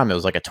at the time it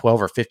was like a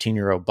 12 or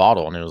 15-year-old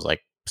bottle, and it was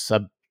like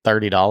sub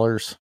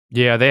 $30.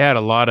 Yeah, they had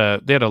a lot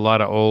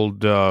of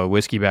old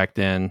whiskey back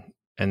then,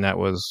 and that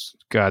was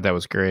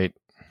great.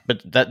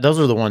 But those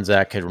are the ones that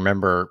I could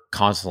remember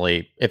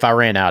constantly. If I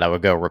ran out, I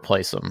would go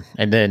replace them,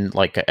 and then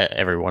like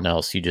everyone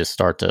else, you just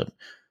start to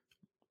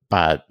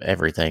buy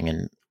everything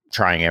and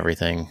trying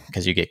everything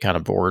because you get kind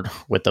of bored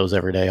with those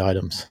everyday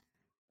items.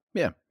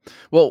 Yeah.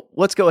 Well,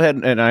 let's go ahead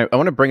and I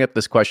want to bring up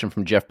this question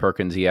from Jeff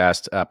Perkins. He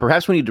asked,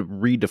 perhaps we need to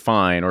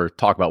redefine or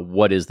talk about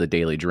what is the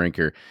daily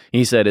drinker.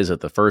 He said, is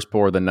it the first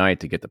pour of the night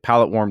to get the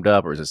palate warmed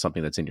up, or is it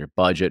something that's in your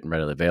budget and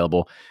readily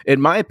available?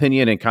 In my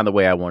opinion, and kind of the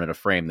way I wanted to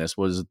frame this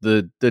was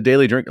the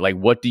daily drinker. Like,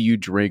 what do you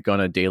drink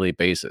on a daily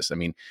basis? I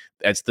mean,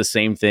 that's the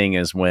same thing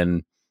as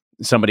when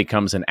somebody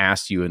comes and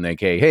asks you and they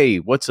say, hey,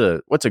 what's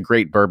a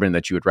great bourbon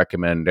that you would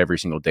recommend every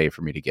single day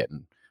for me to get?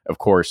 And of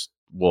course,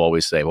 we'll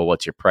always say, well,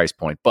 what's your price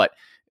point? But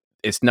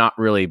it's not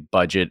really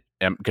budget,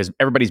 because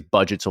everybody's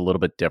budget's a little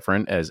bit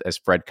different, as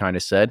Fred kind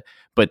of said.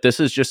 But this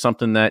is just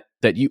something that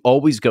you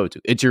always go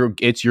to. It's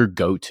your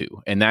go-to,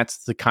 and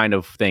that's the kind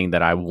of thing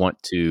that I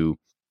want to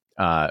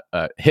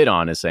hit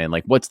on, is saying,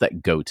 like, what's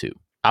that go-to?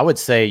 I would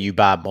say you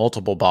buy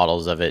multiple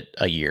bottles of it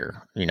a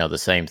year. The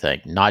same thing,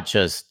 not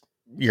just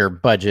your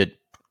budget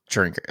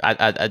drinker.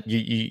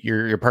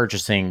 You're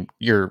purchasing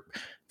your.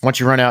 Once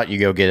you run out, you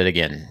go get it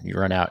again. You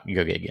run out, you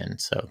go get it again.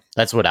 So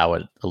that's what I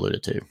would allude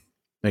it to.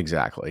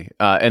 Exactly.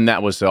 And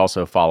that was to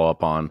also follow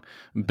up on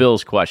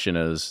Bill's question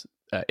is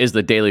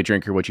the daily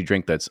drinker what you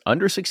drink that's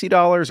under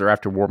 $60, or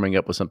after warming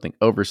up with something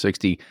over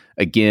 60?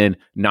 Again,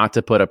 not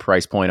to put a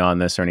price point on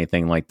this or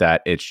anything like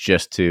that. It's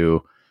just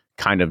to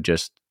kind of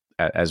just,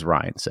 as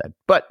Ryan said.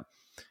 But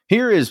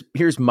here's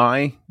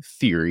my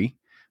theory,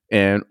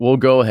 and we'll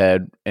go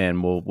ahead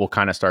and we'll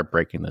kind of start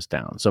breaking this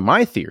down. So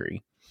my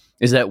theory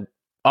is that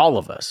all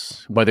of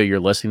us, whether you're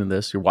listening to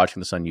this, you're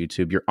watching this on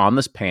YouTube, you're on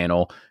this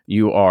panel,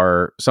 you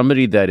are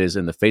somebody that is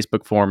in the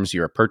Facebook forums,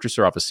 you're a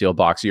purchaser off a seal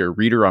box, you're a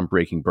reader on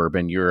Breaking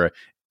Bourbon, you're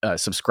a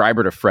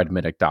subscriber to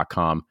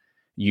fredminnick.com,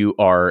 you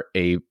are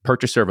a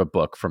purchaser of a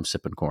book from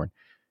Sip and Corn.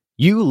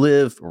 You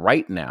live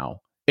right now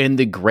in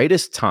the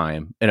greatest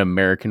time in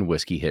American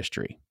whiskey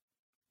history.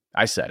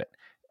 I said it.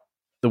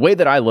 The way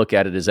that I look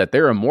at it is that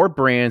there are more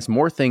brands,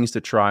 more things to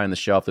try on the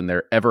shelf than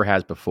there ever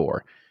has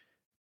before.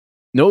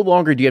 No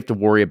longer do you have to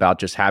worry about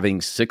just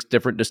having 6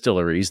 different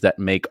distilleries that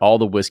make all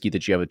the whiskey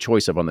that you have a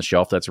choice of on the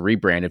shelf that's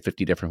rebranded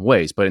 50 different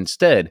ways. But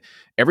instead,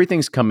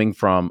 everything's coming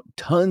from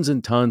tons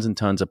and tons and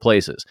tons of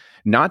places,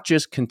 not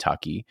just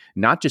Kentucky,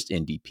 not just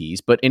NDPs,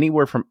 but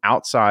anywhere from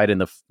outside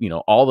in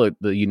all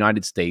the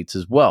United States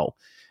as well.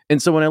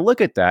 And so when I look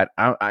at that,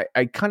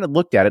 I kind of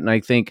looked at it and I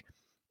think,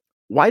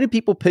 why do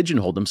people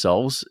pigeonhole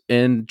themselves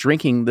in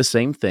drinking the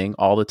same thing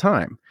all the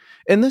time?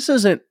 And this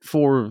isn't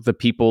for the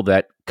people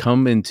that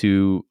come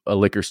into a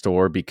liquor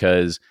store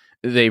because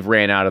they've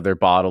ran out of their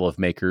bottle of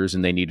makers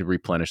and they need to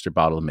replenish their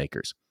bottle of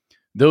makers.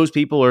 Those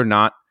people are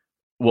not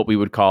what we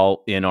would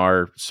call in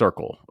our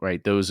circle,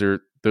 right? Those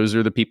are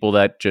the people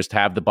that just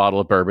have the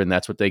bottle of bourbon.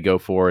 That's what they go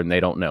for and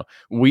they don't know.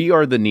 We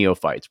are the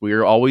neophytes. We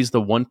are always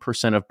the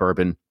 1% of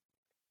bourbon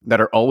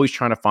that are always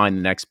trying to find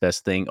the next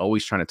best thing,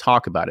 always trying to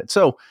talk about it.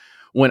 So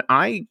when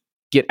I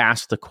get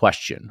asked the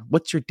question,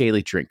 what's your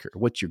daily drinker?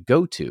 What's your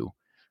go-to?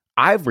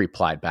 I've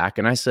replied back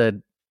and I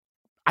said,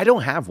 I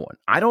don't have one.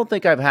 I don't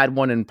think I've had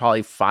one in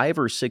probably 5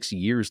 or 6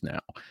 years now.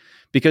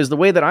 Because the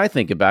way that I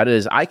think about it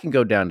is I can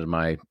go down to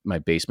my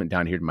basement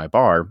down here to my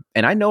bar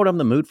and I know what I'm in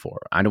the mood for.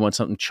 I don't want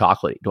something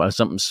chocolatey. Do I want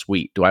something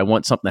sweet? Do I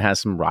want something that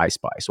has some rye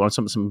spice? Do I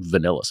want some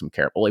vanilla, some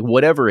caramel, like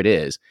whatever it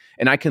is.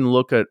 And I can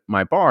look at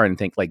my bar and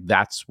think like,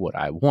 that's what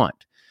I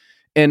want.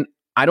 And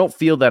I don't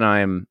feel that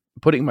I'm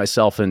putting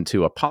myself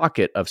into a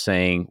pocket of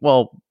saying,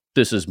 well,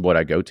 this is what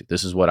I go to.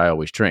 This is what I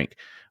always drink.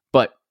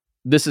 But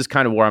this is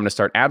kind of where I'm going to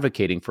start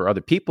advocating for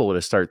other people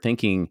to start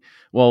thinking,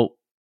 well,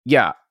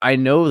 yeah, I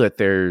know that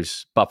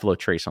there's Buffalo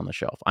Trace on the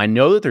shelf. I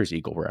know that there's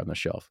Eagle Rare on the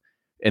shelf.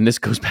 And this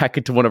goes back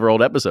into one of our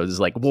old episodes. It's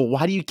like, well,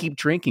 why do you keep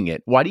drinking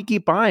it? Why do you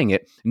keep buying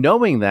it?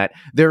 Knowing that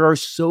there are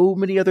so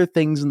many other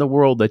things in the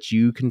world that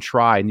you can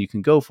try and you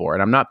can go for.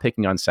 And I'm not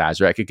picking on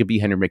Sazerac. It could be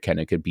Henry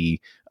McKenna. It could be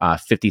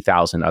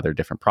 50,000 other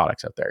different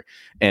products out there.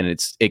 And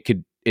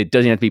it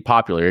doesn't have to be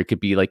popular. It could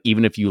be like,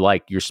 even if you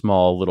like your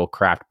small little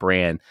craft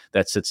brand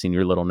that sits in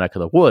your little neck of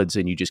the woods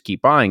and you just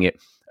keep buying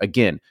it.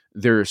 Again,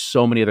 there are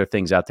so many other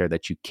things out there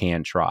that you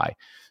can try.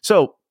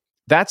 So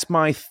that's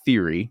my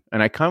theory.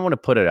 And I kind of want to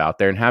put it out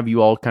there and have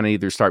you all kind of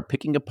either start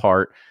picking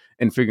apart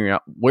and figuring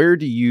out, where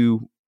do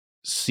you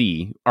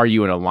see, are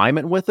you in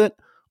alignment with it?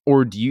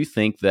 Or do you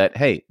think that,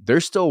 hey,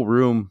 there's still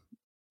room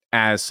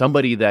as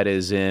somebody that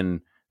is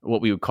in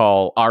what we would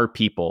call our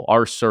people,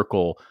 our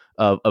circle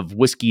of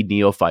whiskey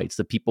neophytes,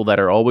 the people that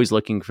are always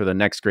looking for the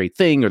next great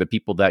thing, or the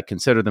people that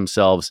consider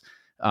themselves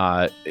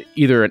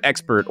either an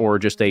expert or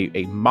just a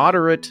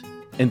moderate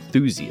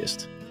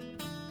enthusiast?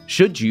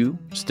 Should you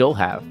still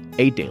have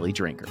a daily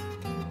drinker?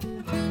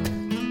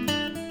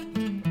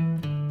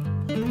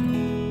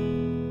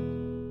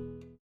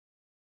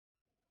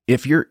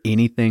 If you're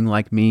anything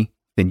like me,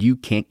 then you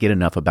can't get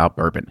enough about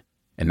bourbon.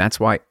 And that's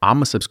why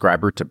I'm a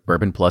subscriber to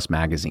Bourbon Plus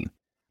magazine.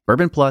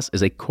 Bourbon Plus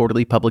is a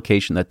quarterly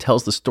publication that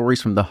tells the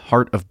stories from the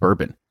heart of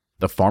bourbon,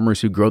 the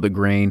farmers who grow the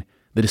grain,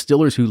 the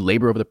distillers who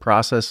labor over the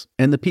process,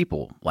 and the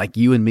people like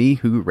you and me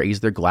who raise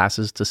their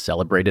glasses to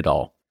celebrate it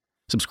all.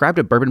 Subscribe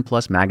to Bourbon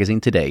Plus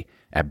magazine today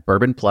at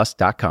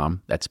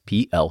bourbonplus.com, that's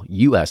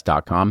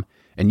PLUS.com,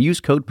 and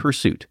use code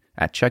PURSUIT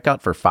at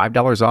checkout for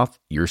 $5 off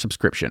your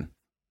subscription.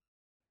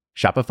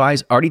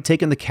 Shopify's already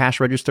taken the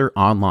cash register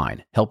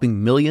online,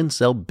 helping millions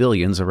sell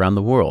billions around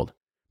the world.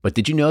 But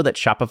did you know that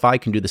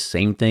Shopify can do the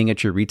same thing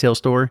at your retail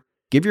store?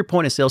 Give your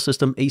point of sale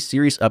system a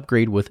serious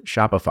upgrade with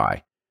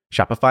Shopify.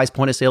 Shopify's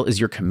point of sale is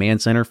your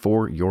command center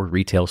for your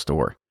retail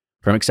store.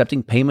 From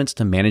accepting payments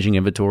to managing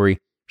inventory,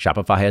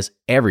 Shopify has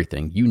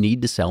everything you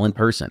need to sell in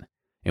person.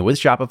 And with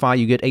Shopify,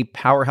 you get a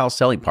powerhouse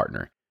selling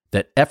partner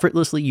that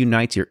effortlessly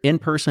unites your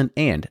in-person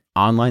and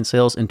online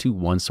sales into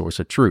one source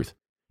of truth.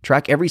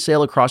 Track every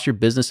sale across your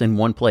business in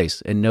one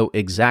place and know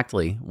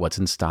exactly what's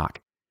in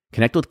stock.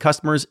 Connect with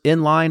customers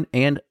in-line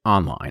and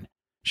online.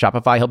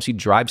 Shopify helps you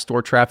drive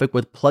store traffic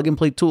with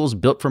plug-and-play tools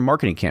built for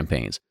marketing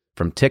campaigns,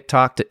 from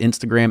TikTok to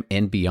Instagram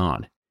and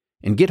beyond.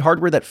 And get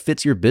hardware that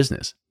fits your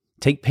business.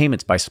 Take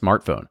payments by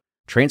smartphone.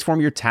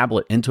 Transform your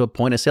tablet into a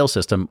point-of-sale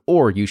system,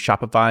 or use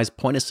Shopify's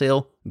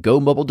point-of-sale Go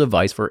mobile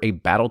device for a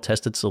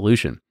battle-tested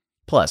solution.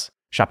 Plus,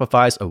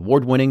 Shopify's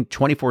award-winning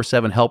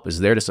 24/7 help is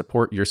there to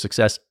support your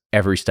success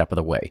every step of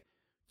the way.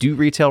 Do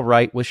retail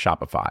right with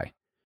Shopify.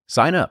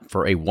 Sign up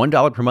for a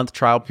 $1 per month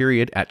trial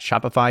period at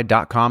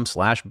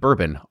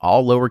shopify.com/bourbon,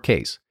 all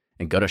lowercase,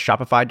 and go to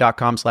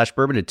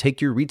shopify.com/bourbon to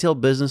take your retail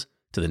business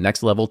to the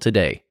next level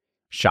today.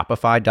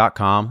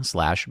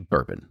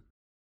 Shopify.com/bourbon.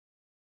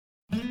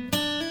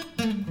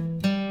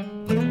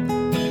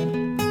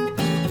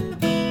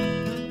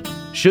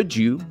 Should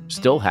you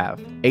still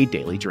have a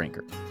daily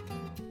drinker?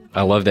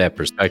 I love that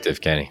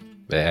perspective, Kenny.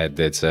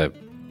 That's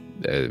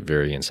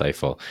very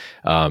insightful.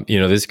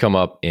 This come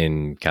up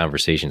in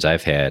conversations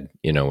I've had,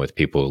 with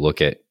people who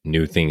look at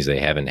new things they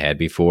haven't had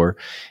before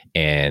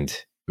and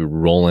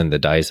rolling the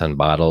dice on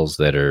bottles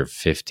that are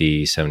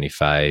 50,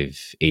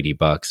 75,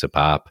 $80 a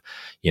pop,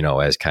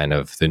 as kind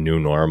of the new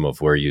norm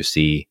of where you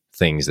see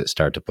things that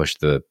start to push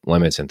the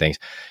limits and things.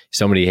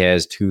 Somebody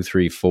has 2,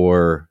 3,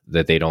 4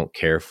 that they don't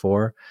care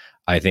for.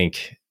 I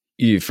think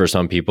for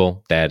some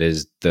people, that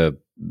is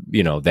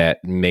that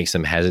makes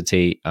them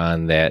hesitate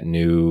on that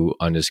new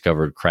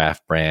undiscovered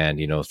craft brand,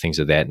 things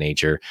of that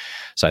nature.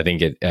 So I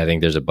think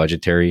there's a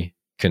budgetary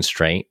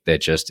constraint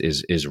that just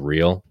is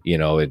real.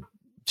 $200,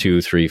 $300,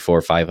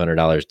 $400,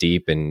 $500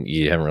 deep, and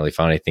you haven't really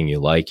found anything you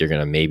like. You're going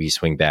to maybe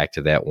swing back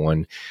to that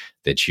one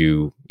that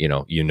you're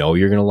going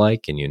to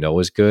like and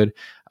is good.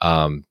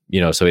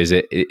 So is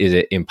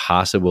it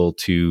impossible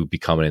to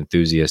become an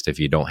enthusiast if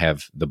you don't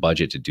have the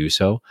budget to do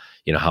so?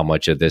 How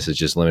much of this is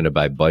just limited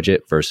by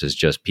budget versus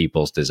just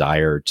people's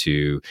desire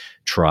to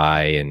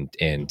try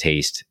and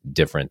taste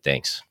different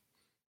things?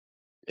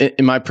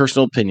 In my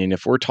personal opinion,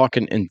 if we're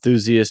talking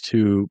enthusiast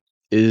who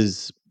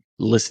is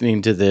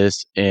listening to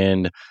this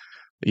and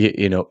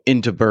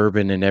into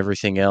bourbon and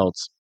everything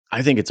else,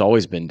 I think it's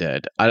always been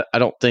dead. I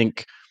don't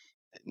think,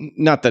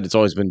 not that it's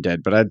always been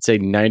dead, but I'd say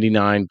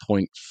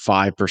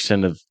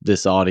 99.5% of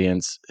this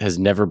audience has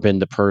never been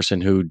the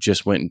person who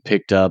just went and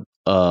picked up,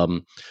 a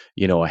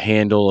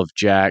handle of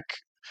Jack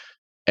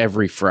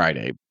every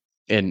Friday.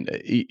 And,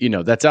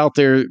 that's out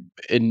there.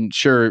 And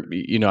sure,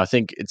 I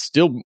think it's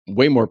still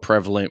way more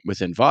prevalent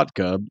within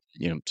vodka,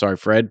 sorry,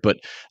 Fred, but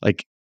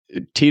like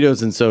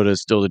Tito's and soda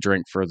is still the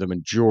drink for the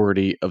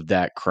majority of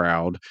that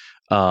crowd.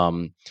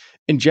 And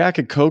Jack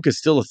and Coke is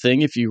still a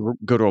thing if you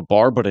go to a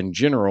bar, but in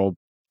general,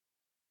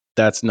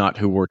 that's not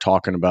who we're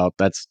talking about.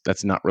 That's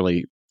not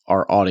really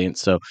our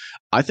audience. So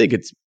I think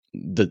it's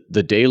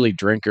the daily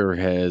drinker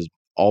has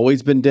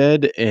always been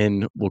dead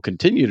and will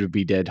continue to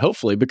be dead,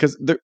 hopefully, because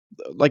there,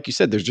 like you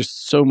said, there's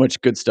just so much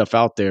good stuff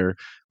out there.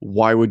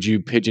 Why would you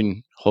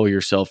pigeonhole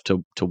yourself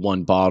to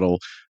one bottle?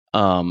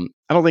 I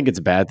don't think it's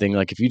a bad thing.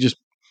 Like if you just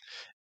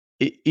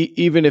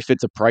even if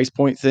it's a price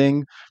point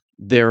thing,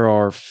 there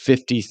are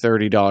 $50,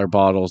 $30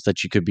 bottles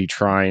that you could be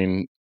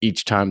trying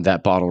each time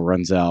that bottle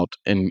runs out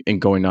and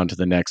going on to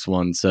the next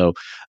one. So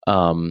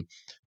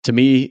to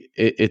me,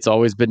 it's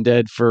always been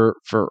dead for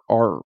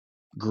our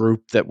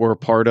group that we're a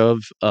part of.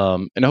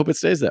 And I hope it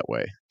stays that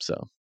way.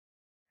 So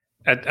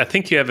I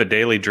think you have a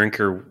daily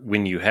drinker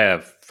when you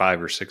have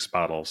 5 or 6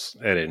 bottles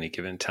at any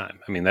given time.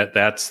 I mean,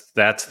 that's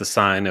the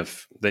sign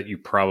of that you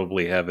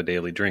probably have a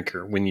daily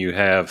drinker. When you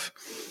have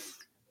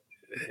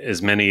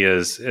as many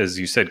as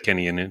you said,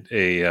 Kenny, and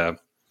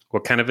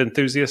what kind of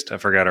enthusiast? I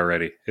forgot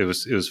already. It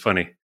was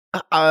funny.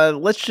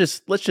 Let's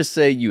just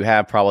say you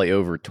have probably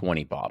over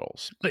 20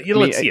 bottles. Do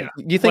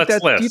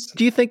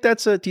you think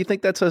that's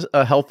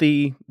a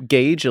healthy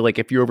gauge? Like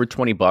if you're over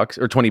 $20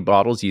 or 20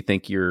 bottles, you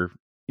think you're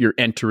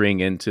entering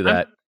into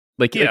that?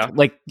 Like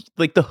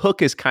the hook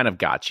has kind of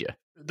got you.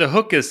 The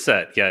hook is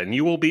set, yeah, and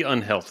you will be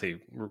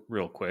unhealthy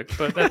real quick.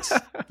 But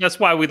that's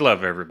why we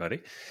love everybody.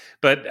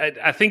 But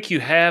I think you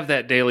have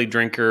that daily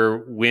drinker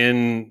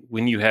when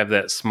you have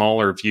that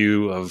smaller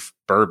view of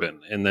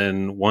bourbon, and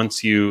then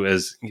once you,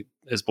 as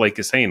Blake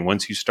is saying,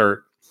 once you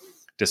start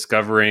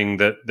discovering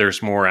that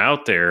there's more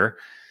out there,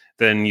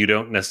 then you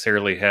don't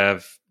necessarily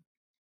have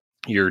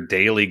your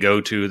daily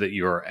go-to that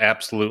you're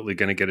absolutely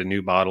going to get a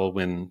new bottle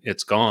when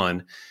it's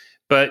gone.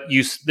 But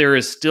there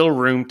is still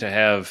room to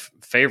have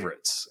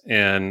favorites,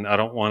 and I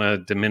don't want to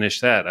diminish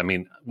that. I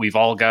mean, we've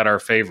all got our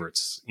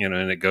favorites,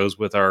 and it goes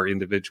with our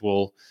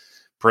individual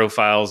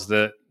profiles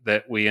that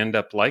we end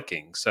up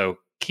liking. So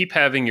keep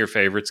having your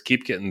favorites,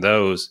 keep getting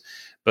those,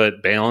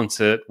 but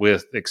balance it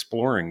with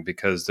exploring,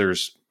 because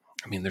there's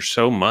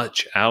so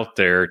much out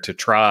there to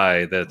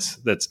try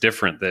that's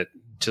different, that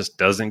just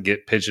doesn't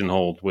get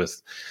pigeonholed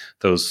with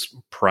those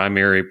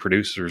primary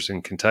producers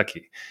in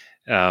Kentucky.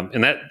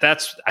 And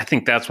I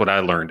think that's what I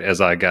learned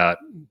as I got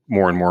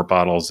more and more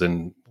bottles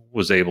and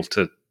was able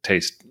to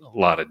taste a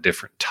lot of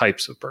different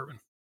types of bourbon.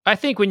 I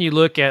think when you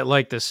look at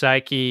like the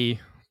psyche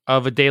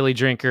of a daily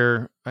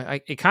drinker,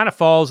 it kind of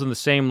falls in the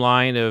same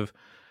line of,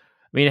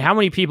 how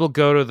many people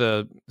go to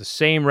the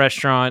same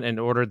restaurant and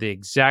order the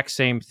exact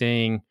same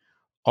thing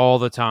all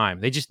the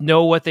time? They just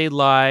know what they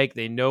like.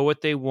 They know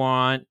what they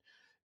want.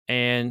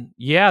 And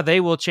yeah,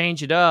 they will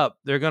change it up.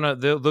 They'll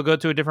go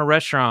to a different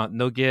restaurant and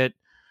they'll get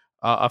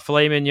a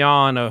filet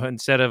mignon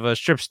instead of a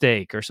strip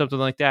steak or something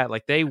like that.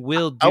 Like they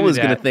will do that. I was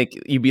going to think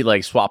you'd be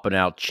like swapping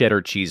out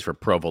cheddar cheese for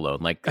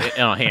provolone, like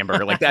in a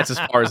hamburger. Like that's as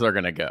far as they're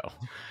going to go.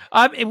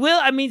 It will.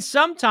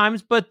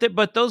 Sometimes, but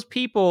those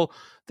people,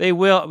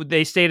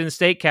 they stayed in the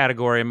steak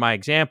category in my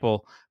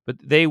example, but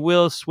they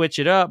will switch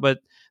it up. But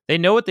they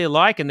know what they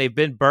like and they've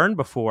been burned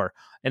before.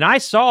 And I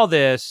saw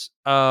this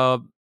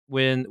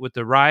with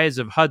the rise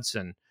of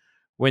Hudson.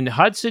 When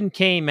Hudson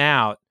came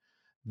out,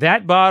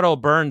 that bottle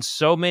burned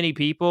so many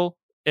people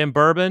in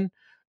bourbon,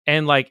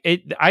 and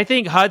I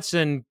think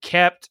Hudson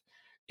kept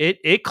it.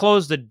 It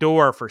closed the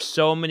door for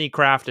so many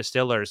craft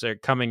distillers that are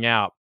coming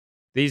out.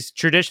 These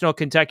traditional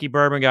Kentucky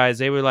bourbon guys,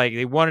 they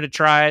wanted to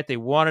try it, they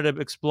wanted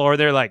to explore.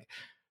 They're like,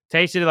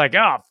 tasted it, like,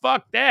 oh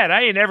fuck that,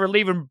 I ain't ever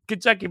leaving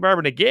Kentucky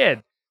bourbon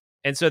again.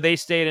 And so they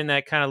stayed in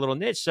that kind of little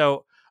niche.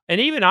 So,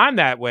 and even I'm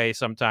that way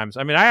sometimes.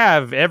 I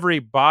have every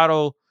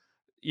bottle,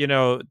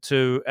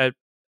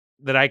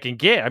 that I can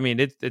get.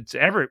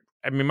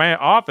 My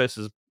office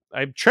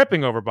I'm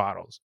tripping over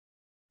bottles.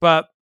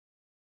 But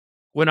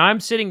when I'm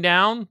sitting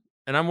down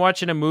and I'm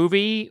watching a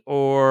movie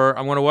or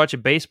I'm going to watch a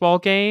baseball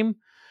game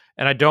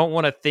and I don't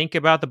want to think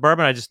about the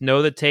bourbon, I just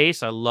know the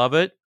taste, I love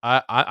it,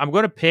 I'm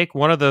going to pick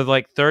one of the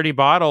like 30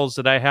 bottles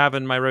that I have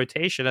in my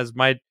rotation as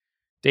my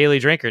daily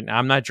drinker. Now,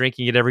 I'm not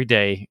drinking it every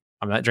day.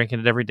 I'm not drinking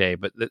it every day,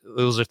 but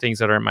those are things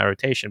that are in my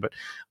rotation. But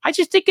I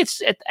just think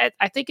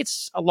I think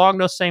it's along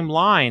those same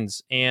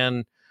lines.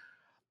 And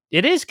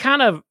it is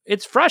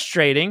it's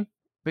frustrating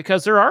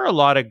because there are a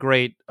lot of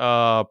great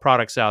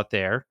products out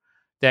there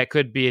that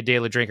could be a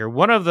daily drinker.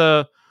 One of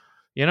the,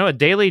 a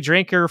daily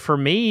drinker for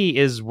me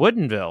is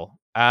Woodinville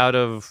out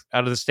of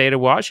the state of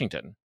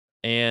Washington.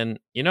 And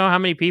you know how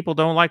many people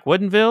don't like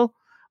Woodinville?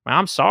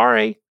 I'm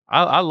sorry.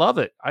 I love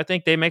it. I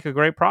think they make a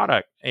great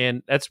product.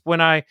 And that's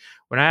when I'm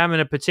in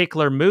a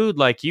particular mood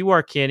like you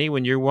are, Kenny,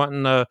 when you're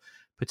wanting a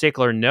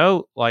particular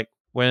note, like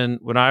when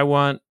I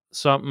want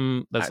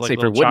something that's I'd like say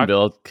for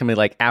Woodinville, can be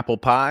like apple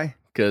pie,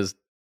 because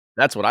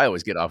that's what I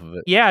always get off of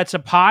it. Yeah, it's a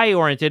pie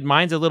oriented.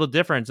 Mine's a little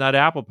different. It's not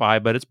apple pie,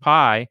 but it's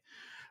pie.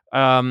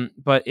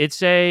 But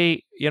it's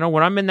when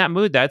I'm in that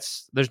mood,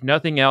 there's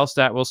nothing else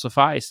that will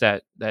suffice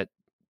that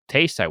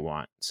taste I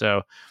want.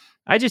 So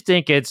I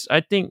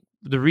think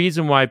the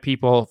reason why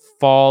people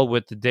fall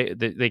with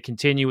they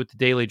continue with the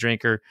daily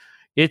drinker,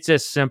 it's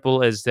as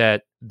simple as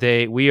that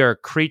we are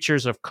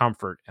creatures of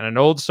comfort. And an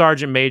old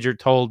sergeant major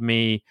told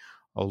me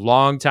a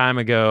long time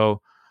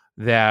ago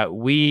that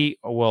we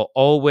will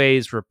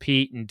always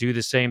repeat and do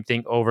the same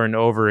thing over and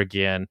over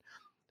again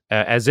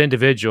as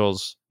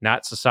individuals,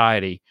 not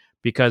society,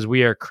 because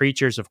we are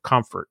creatures of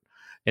comfort.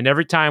 And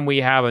every time we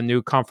have a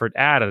new comfort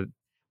added,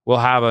 we'll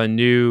have a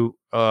new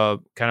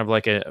kind of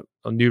like a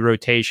new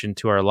rotation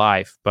to our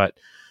life. But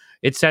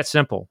it's that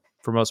simple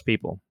for most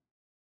people.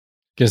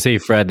 Can say,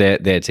 Fred,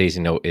 that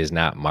tasting note is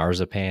not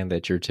marzipan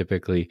that you're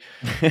typically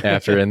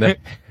after in there.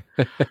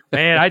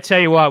 Man, I tell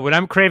you what, when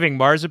I'm craving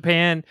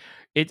marzipan,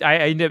 I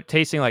end up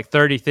tasting like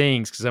 30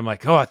 things because I'm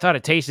like, oh, I thought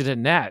it tasted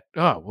in that.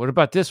 Oh, what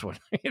about this one?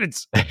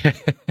 It's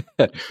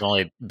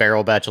only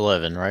barrel batch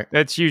 11, right?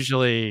 That's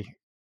usually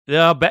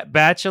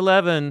batch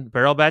 11.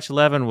 Barrel batch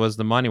 11 was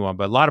the money one,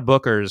 but a lot of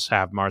Bookers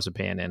have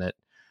marzipan in it.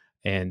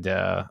 And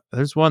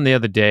there's one the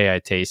other day I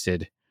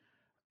tasted.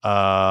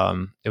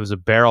 It was a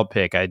barrel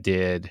pick I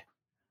did.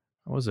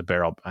 What was a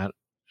barrel?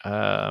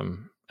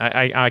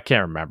 I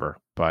can't remember,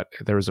 but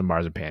there was a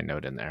marzipan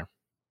note in there.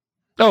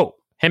 Oh,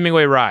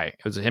 Hemingway Rye.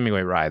 It was a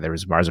Hemingway Rye. There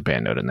was a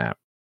marzipan note in that.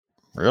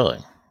 Really?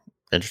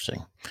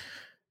 Interesting.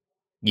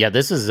 Yeah,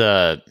 this is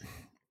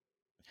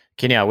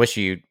Kenny, I wish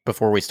you,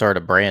 before we start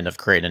a brand of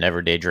creating an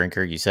everyday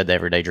drinker, you said the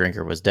everyday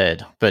drinker was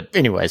dead. But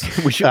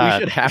anyways, we should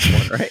have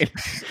one, right?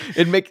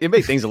 It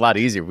make things a lot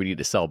easier if we need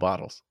to sell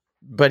bottles.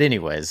 But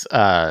anyways,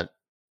 yeah,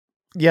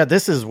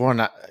 this is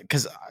one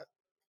because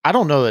I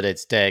don't know that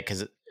it's dead,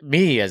 because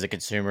me as a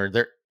consumer,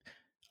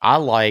 I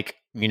like,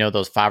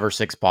 those 5 or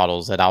 6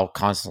 bottles that I'll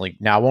constantly,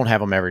 now I won't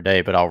have them every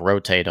day, but I'll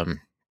rotate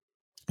them,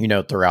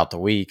 throughout the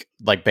week,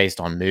 like based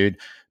on mood.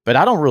 But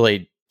I don't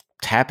really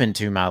tap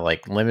into my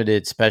like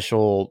limited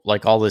special,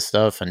 like all this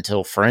stuff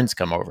until friends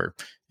come over.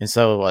 And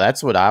so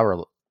that's what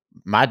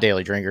my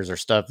daily drinkers are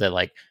stuff that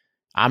like,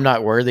 I'm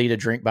not worthy to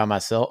drink by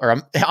myself, or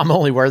I'm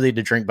only worthy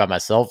to drink by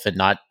myself and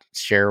not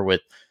share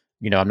with,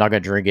 I'm not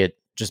going to drink it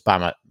just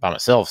by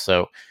myself.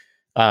 So,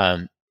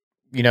 I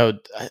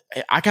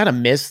kind of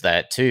miss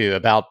that too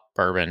about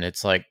bourbon.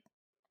 It's like,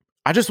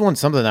 I just want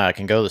something that I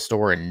can go to the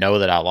store and know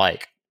that I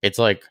like. It's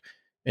like,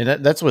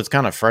 and that's what's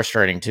kind of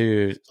frustrating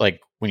too.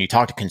 Like when you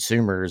talk to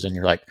consumers and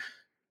you're like,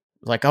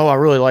 oh, I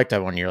really like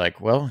that one. You're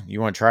like, well,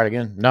 you want to try it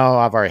again? No,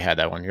 I've already had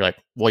that one. You're like,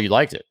 well, you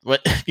liked it.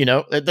 What,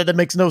 that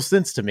makes no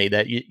sense to me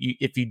that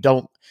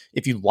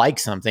if you like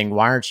something,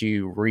 why aren't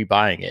you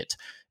rebuying it?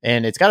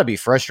 And it's got to be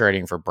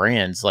frustrating for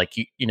brands. Like,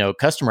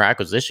 customer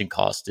acquisition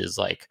cost is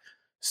like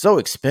so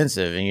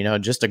expensive.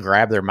 And, just to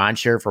grab their mind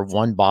share for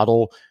one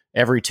bottle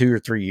every 2 or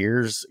 3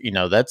 years,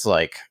 that's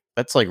like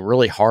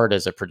really hard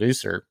as a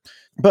producer.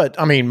 But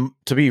I mean,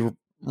 to be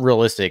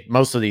realistic,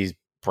 most of these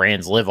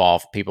brands live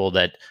off people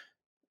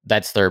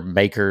that's their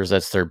makers,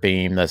 that's their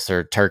beam, that's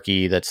their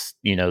turkey, that's,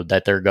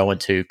 that they're going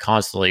to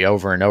constantly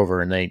over and over,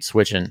 and they ain't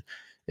switching.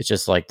 It's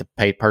just like the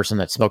paid person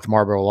that smoked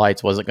Marlboro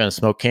Lights wasn't going to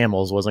smoke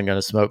Camels, wasn't going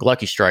to smoke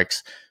Lucky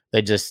Strikes.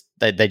 They just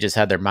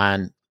had their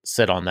mind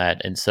set on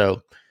that. And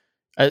so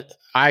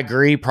I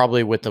agree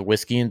probably with the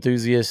whiskey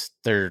enthusiasts,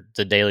 the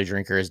daily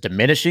drinker is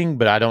diminishing,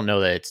 but I don't know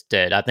that it's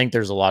dead. I think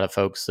there's a lot of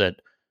folks that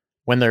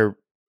when they're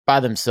by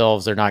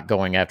themselves, they're not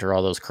going after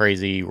all those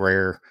crazy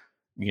rare,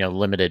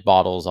 limited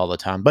bottles all the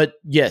time. But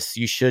yes,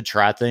 you should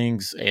try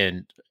things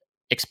and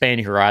expand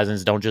your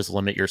horizons. Don't just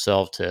limit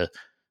yourself to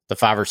the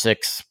 5 or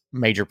 6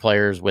 major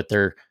players with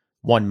their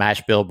one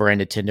mash bill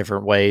branded 10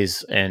 different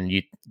ways. And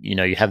you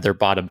have their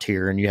bottom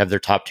tier and you have their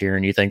top tier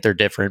and you think they're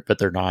different, but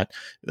they're not.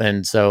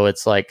 And so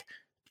it's like,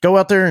 go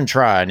out there and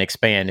try and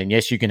expand. And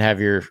yes, you can have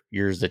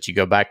yours that you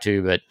go back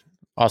to, but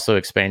also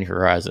expand your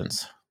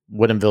horizons.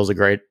 Woodinville's a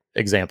great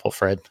example,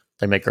 Fred.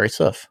 They make great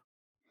stuff.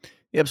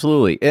 Yeah,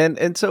 absolutely.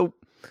 And so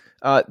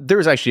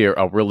there's actually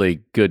a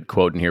really good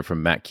quote in here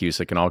from Matt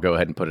Cusick, and I'll go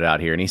ahead and put it out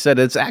here. And he said,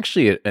 it's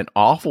actually an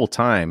awful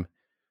time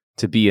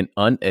to be an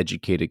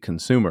uneducated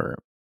consumer.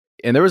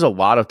 And there was a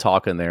lot of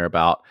talk in there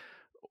about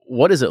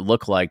what does it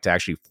look like to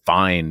actually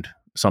find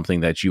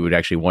something that you would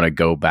actually want to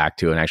go back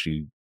to and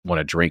actually want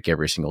to drink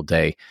every single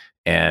day.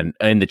 And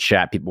in the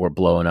chat, people were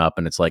blowing up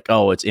and it's like,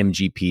 oh, it's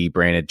MGP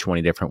branded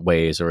 20 different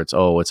ways, or it's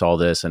all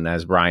this. And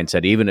as Brian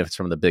said, even if it's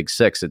from the big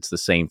six, it's the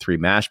same 3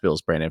 mash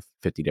bills branded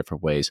 50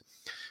 different ways.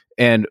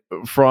 And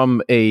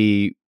from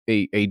a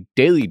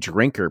daily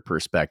drinker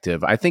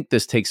perspective, I think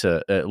this takes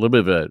a little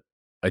bit of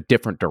a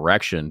different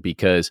direction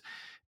because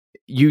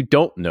you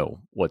don't know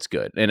what's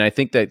good. And I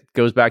think that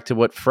goes back to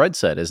what Fred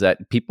said, is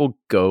that people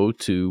go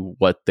to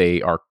what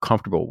they are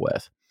comfortable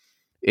with.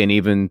 And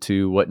even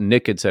to what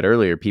Nick had said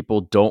earlier,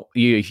 people don't,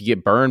 if you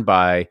get burned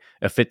by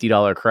a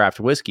 $50 craft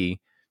whiskey,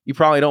 you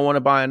probably don't want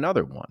to buy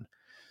another one.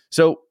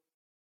 So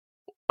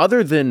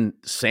other than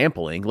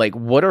sampling, like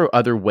what are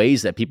other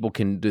ways that people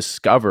can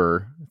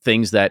discover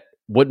things that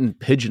wouldn't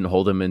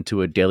pigeonhole them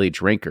into a daily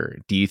drinker?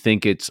 Do you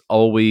think it's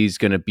always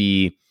going to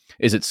be,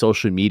 is it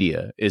social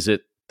media? Is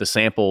it the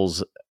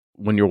samples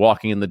when you're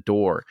walking in the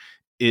door?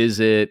 Is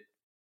it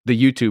the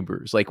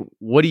YouTubers? Like,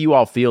 what do you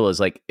all feel is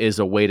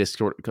a way to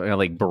sort of kind of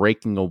like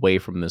breaking away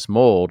from this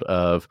mold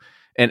of,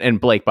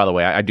 and Blake, by the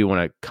way, I do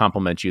want to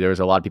compliment you.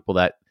 There's a lot of people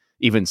that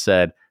even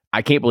said,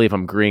 I can't believe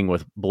I'm agreeing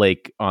with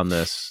Blake on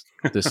this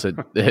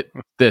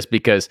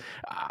because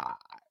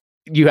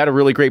you had a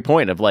really great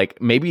point of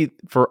like, maybe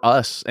for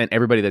us and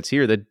everybody that's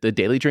here, the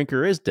daily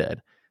drinker is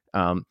dead.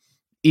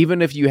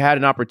 Even if you had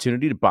an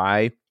opportunity to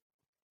buy,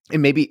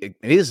 and maybe it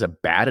is a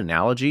bad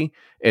analogy.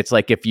 It's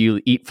like if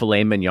you eat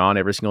filet mignon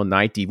every single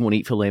night, do you even want to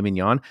eat filet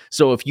mignon?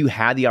 So if you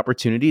had the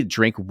opportunity to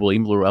drink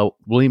William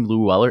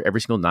Llewellyn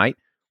every single night,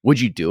 would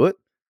you do it?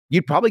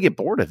 You'd probably get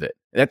bored of it.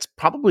 That's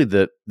probably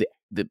the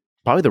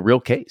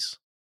real case.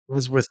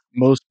 As with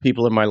most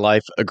people in my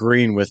life,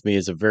 agreeing with me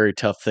is a very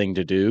tough thing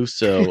to do.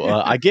 So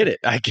I get it.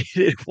 I get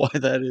it why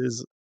that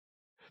is.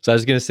 So I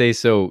was going to say,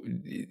 so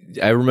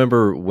I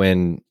remember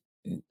when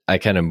I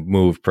kind of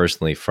moved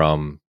personally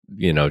from,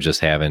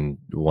 just having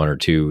 1 or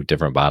 2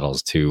 different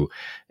bottles to,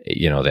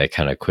 that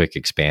kind of quick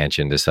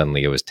expansion to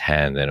suddenly it was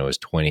 10, then it was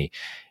 20.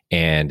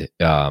 And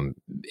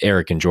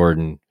Eric and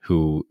Jordan,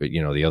 who,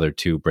 the other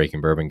 2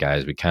 Breaking Bourbon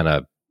guys,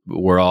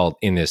 we're all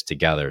in this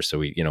together. So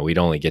we'd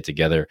only get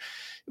together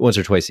once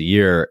or twice a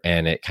year,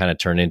 and it kind of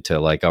turned into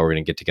like, oh, we're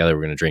going to get together,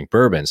 we're going to drink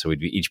bourbon. So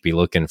we'd each be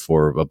looking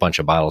for a bunch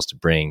of bottles to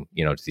bring,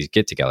 to these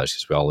get-togethers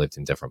because we all lived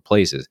in different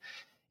places.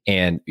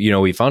 And,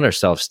 we found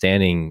ourselves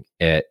standing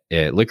at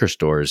liquor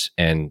stores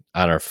and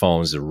on our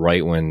phones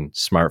right when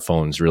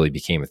smartphones really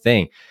became a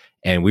thing.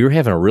 And we were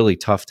having a really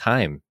tough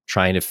time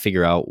trying to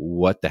figure out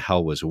what the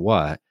hell was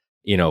what,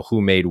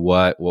 who made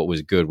what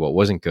was good, what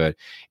wasn't good.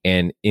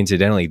 And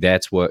incidentally,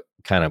 that's what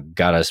kind of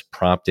got us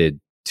prompted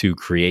to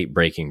create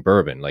Breaking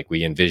Bourbon. Like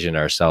we envisioned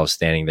ourselves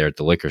standing there at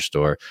the liquor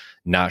store,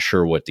 not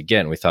sure what to get.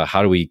 And we thought,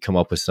 how do we come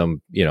up with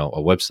some,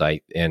 a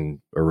website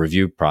and a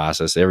review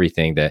process,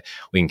 everything that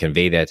we can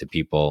convey that to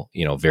people,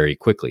 very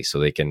quickly so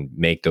they can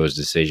make those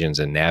decisions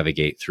and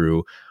navigate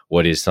through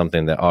what is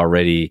something that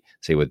already,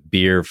 say with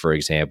beer, for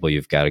example,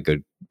 you've got a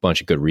good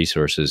bunch of good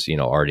resources,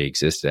 already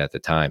existed at the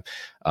time.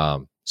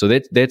 So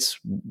that's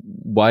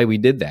why we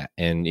did that.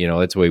 And,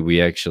 that's why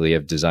we actually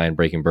have designed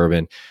Breaking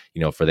Bourbon,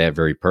 for that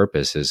very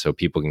purpose, is so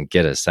people can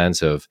get a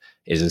sense of,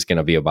 is this going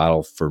to be a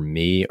bottle for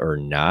me or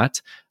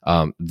not?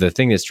 The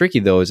thing that's tricky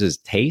though is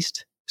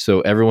taste.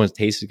 So everyone's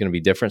taste is going to be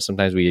different.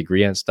 Sometimes we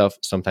agree on stuff.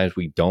 Sometimes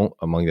we don't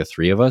among the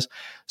 3 of us.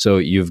 So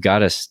you've got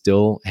to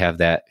still have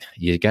that.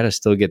 You got to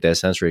still get that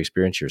sensory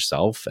experience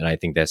yourself. And I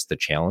think that's the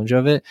challenge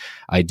of it.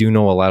 I do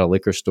know a lot of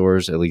liquor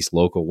stores, at least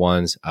local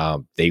ones.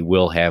 They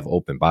will have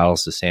open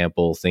bottles to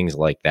sample, things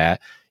like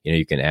that.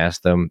 You can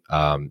ask them,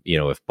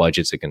 if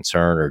budget's a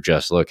concern or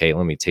just look, hey,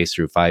 let me taste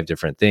through 5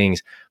 different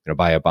things. I'm going to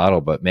buy a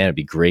bottle, but man, it'd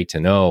be great to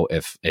know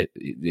if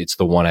it's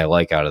the one I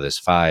like out of this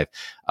 5.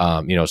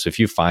 So if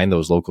you find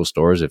those local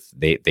stores, if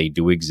they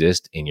do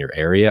exist in your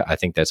area, I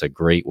think that's a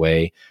great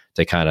way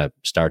to kind of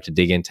start to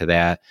dig into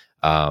that.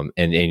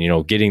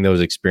 And getting those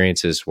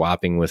experiences,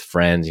 swapping with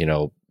friends,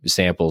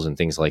 samples and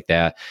things like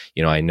that.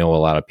 I know a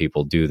lot of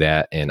people do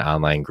that in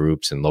online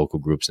groups and local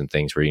groups and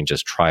things where you can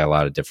just try a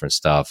lot of different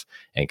stuff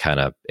and kind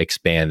of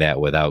expand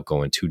that without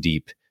going too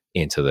deep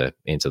into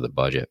the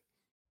budget.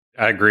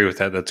 I agree with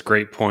that. That's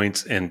great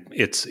points. And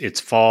it's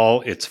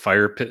fall, it's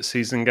fire pit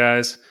season,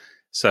 guys.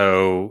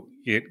 So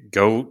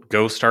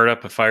go start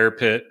up a fire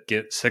pit,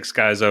 get 6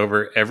 guys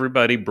over,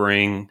 everybody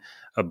bring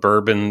a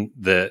bourbon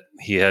that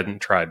he hadn't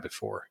tried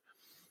before,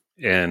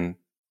 and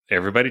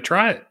everybody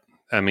try it.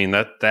 I mean,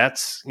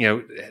 that's,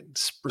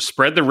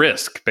 spread the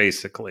risk,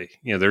 basically.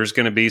 There's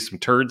going to be some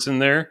turds in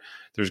there.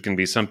 There's going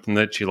to be something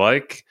that you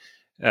like.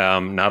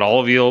 Not all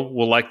of you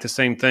will like the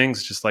same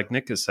things, just like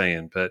Nick is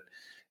saying, but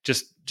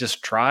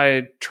just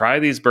try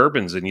these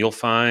bourbons and you'll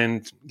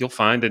find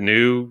a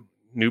new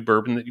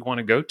bourbon that you want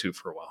to go to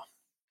for a while.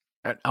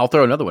 I'll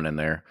throw another one in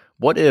there.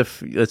 What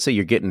if, let's say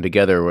you're getting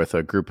together with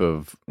a group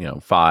of,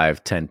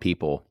 5, 10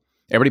 people,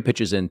 everybody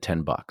pitches in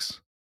 $10.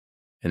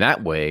 And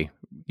that way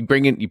you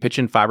pitch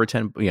in 5 or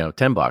 10,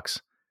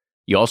 $10.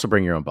 You also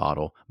bring your own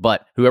bottle,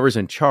 but whoever's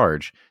in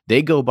charge,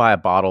 they go buy a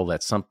bottle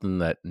that's something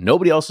that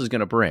nobody else is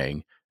going to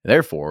bring.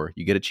 Therefore,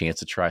 you get a chance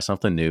to try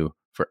something new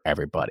for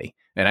everybody.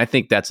 And I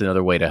think that's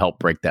another way to help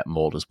break that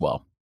mold as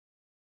well.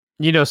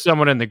 You know,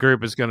 someone in the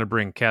group is going to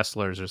bring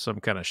Kessler's or some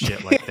kind of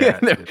shit like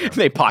that.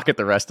 They pocket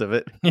the rest of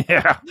it.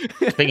 Yeah.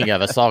 Speaking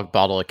of, I saw a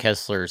bottle of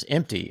Kessler's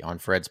empty on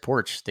Fred's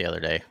porch the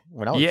other day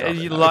when I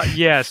was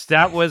Yes,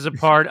 that was a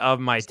part of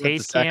my Was that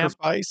taste the camp.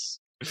 sacrifice?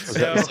 Was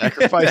that the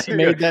sacrifice he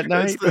made that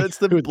night? It's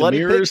the With bloody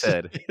mirrors? pig's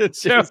head.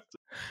 It's So, just-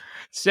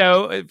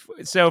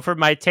 so for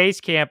my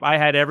taste camp, I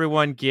had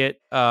everyone get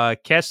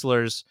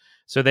Kessler's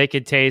so they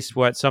could taste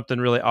what something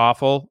really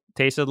awful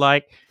tasted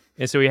like.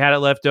 And so we had it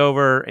left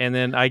over, and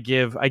then I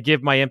give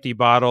my empty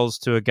bottles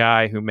to a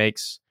guy who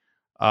makes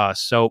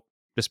soap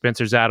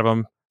dispensers out of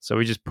them. So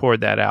we just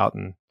poured that out,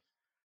 and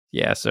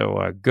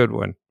so good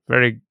one,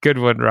 very good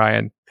one,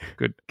 Ryan.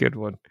 Good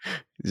one.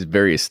 He's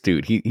very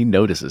astute. He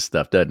notices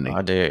stuff, doesn't he?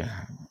 I do,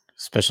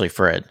 especially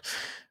Fred.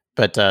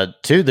 But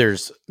two,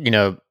 there's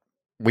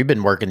we've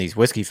been working these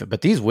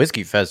but these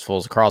whiskey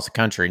festivals across the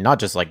country, not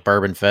just like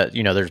Bourbon Fest.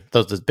 There's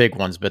those big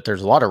ones, but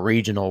there's a lot of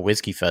regional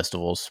whiskey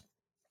festivals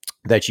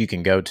that you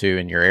can go to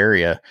in your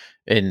area,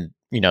 and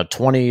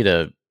 20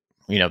 to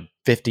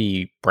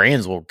 50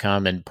 brands will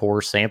come and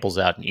pour samples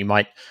out, and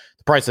the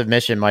price of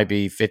admission might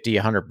be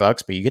 $50-$100,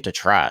 but you get to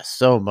try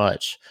so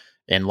much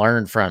and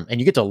and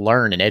you get to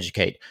learn and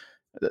educate.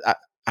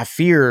 I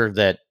fear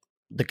that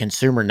the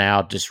consumer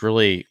now just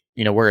really,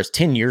 whereas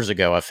 10 years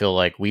ago, I feel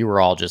like we were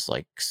all just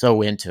like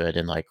so into it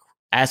and like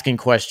asking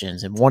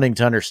questions and wanting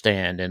to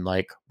understand and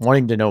like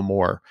wanting to know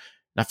more.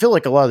 And I feel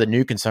like a lot of the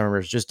new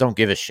consumers just don't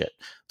give a shit.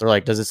 They're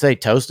like, does it say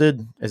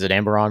toasted? Is it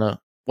Amberana?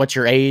 What's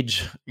your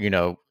age?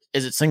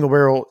 Is it single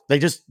barrel?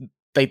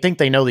 They think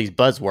they know these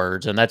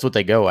buzzwords and that's what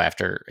they go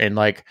after. And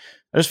like,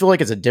 I just feel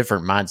like it's a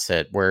different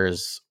mindset.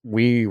 Whereas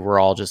we were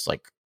all just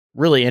like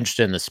really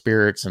interested in the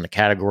spirits and the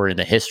category and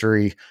the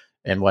history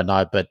and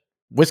whatnot. But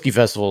whiskey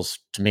festivals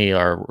to me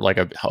are like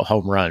a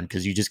home run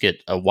because you just get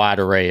a wide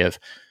array of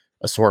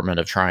assortment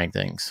of trying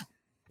things.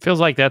 Feels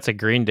like that's a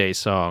Green Day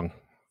song,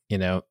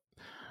 You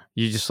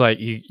just like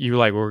you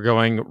like we're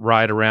going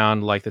right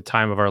around like the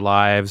time of our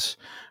lives,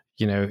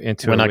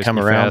 into when a I come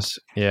whiskey around. fest.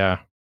 Yeah,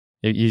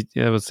 it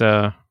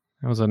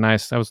was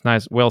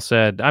nice. Well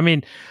said. I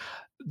mean,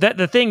 that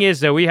the thing is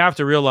that we have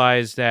to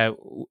realize that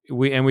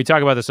we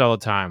talk about this all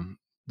the time.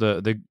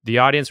 The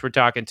audience we're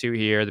talking to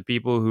here, the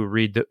people who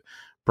read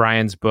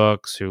Brian's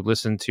books, who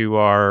listen to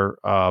our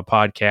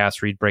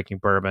podcast, read Breaking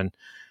Bourbon.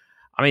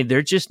 I mean,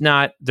 they're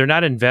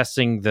not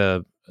investing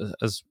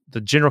as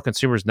the general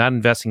consumer is not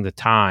investing the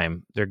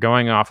time. They're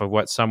going off of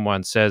what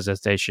someone says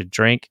that they should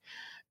drink,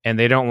 and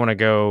they don't want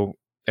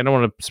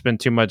to spend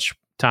too much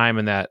time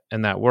in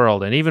that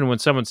world. And even when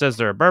someone says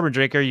they're a bourbon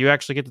drinker, you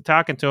actually get to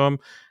talking to them.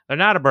 They're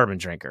not a bourbon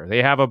drinker.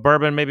 They have a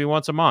bourbon maybe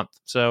once a month.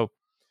 So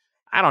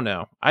I don't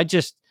know. I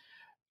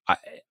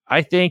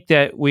think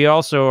that we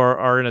also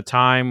are in a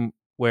time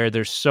where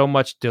there's so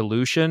much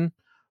dilution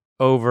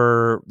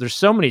there's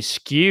so many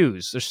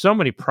SKUs, there's so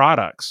many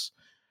products,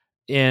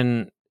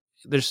 and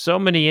there's so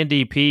many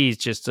NDPs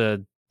just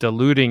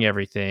diluting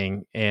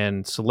everything,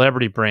 and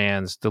celebrity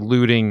brands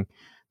diluting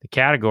the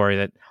category,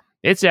 that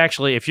it's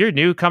actually, if you're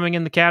new coming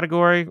in the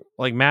category,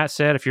 like Matt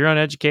said, if you're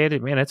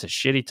uneducated, man, it's a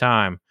shitty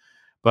time.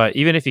 But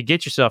even if you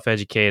get yourself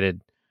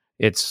educated,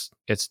 it's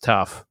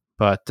tough.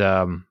 But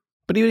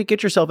even to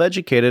get yourself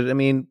educated, I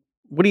mean,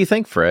 what do you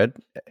think, Fred?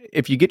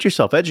 If you get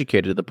yourself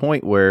educated to the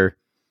point where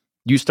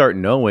you start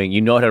knowing,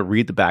 how to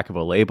read the back of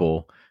a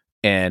label,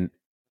 and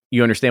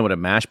you understand what a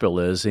mash bill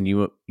is, and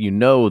you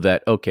know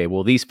that, okay,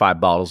 well, these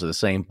 5 bottles are the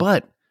same,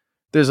 but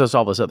there's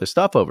all this other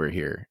stuff over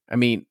here. I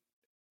mean,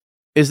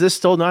 is this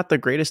still not the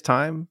greatest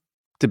time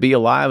to be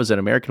alive as an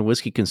American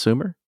whiskey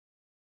consumer?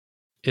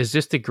 Is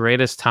this the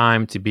greatest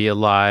time to be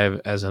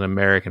alive as an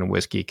American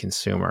whiskey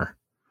consumer?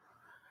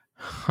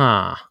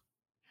 Huh.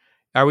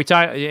 Are we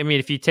talking? I mean,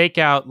 if you take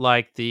out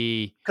like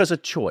because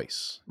of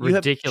choice,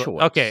 ridiculous.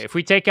 Choice. Okay, if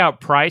we take out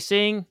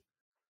pricing,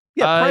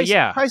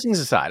 pricing's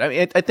aside. I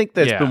mean, I think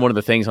that's been one of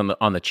the things on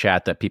the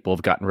chat that people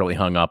have gotten really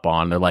hung up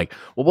on. They're like,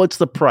 "Well, what's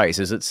the price?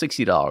 Is it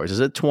 $60? Is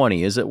it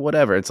 $20? Is it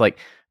whatever?" It's like,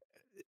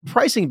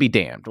 pricing be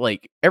damned.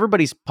 Like,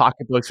 everybody's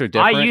pocketbooks are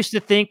different. I used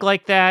to think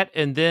like that,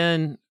 and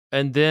then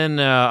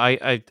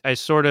I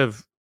sort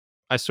of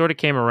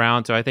came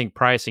around to, I think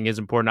pricing is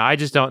important. I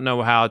just don't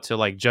know how to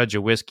like judge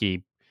a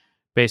whiskey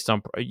based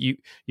on you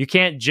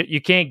can't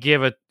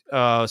give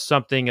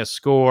something a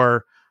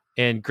score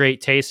and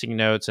great tasting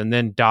notes and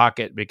then dock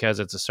it because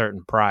it's a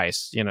certain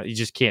price. You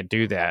just can't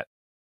do that.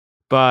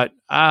 But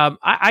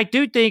I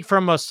do think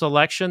from a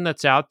selection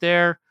that's out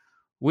there,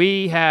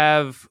 we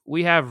have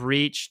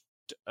reached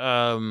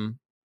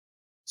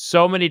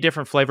so many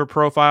different flavor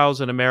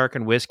profiles in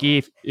American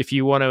whiskey. If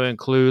you want to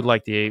include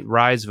like the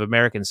rise of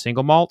American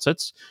single malts,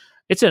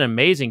 it's an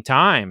amazing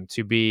time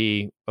to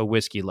be a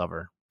whiskey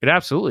lover. It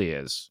absolutely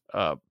is.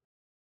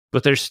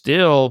 But there's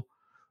still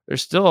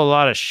a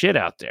lot of shit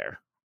out there.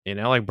 You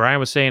know, like Brian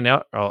was saying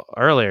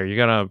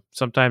earlier,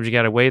 sometimes you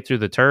gotta wade through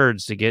the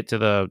turds to get to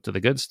the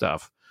good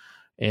stuff.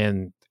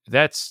 And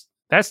that's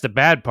the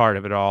bad part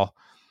of it all,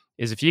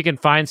 is if you can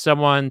find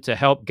someone to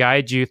help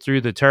guide you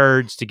through the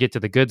turds to get to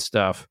the good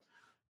stuff,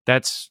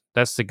 that's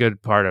the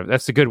good part of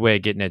that's the good way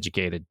of getting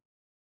educated.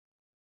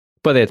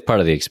 But that's part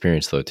of the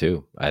experience, though,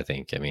 too. I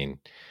think. I mean,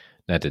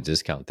 not to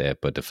discount that,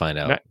 but to find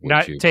out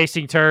Not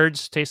tasting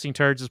turds. Tasting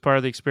turds is part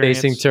of the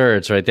experience. Tasting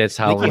turds, right? That's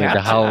Halloween,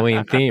 the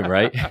Halloween theme,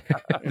 right?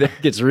 That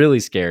gets really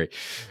scary.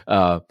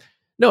 No,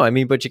 I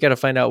mean, but you got to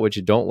find out what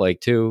you don't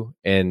like too,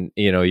 and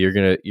you're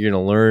gonna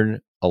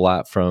learn a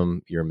lot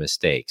from your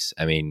mistakes.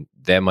 I mean,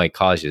 that might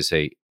cause you to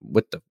say,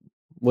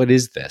 what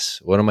is this?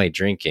 What am I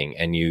drinking?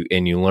 And you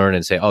learn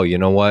and say, oh, you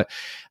know what?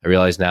 I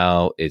realize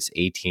now it's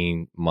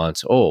 18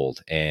 months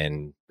old,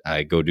 and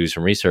I go do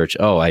some research.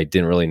 Oh, I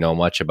didn't really know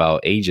much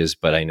about ages,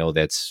 but I know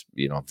that's,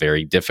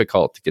 very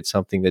difficult to get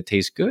something that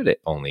tastes good at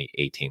only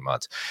 18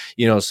 months.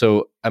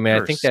 So I mean,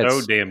 I think that's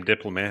so damn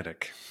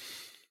diplomatic.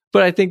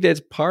 But I think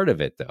that's part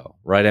of it, though,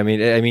 right? I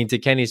mean, to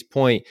Kenny's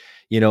point,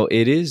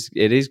 it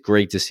is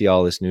great to see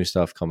all this new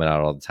stuff coming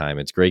out all the time.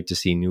 It's great to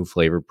see new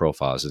flavor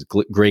profiles. It's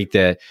great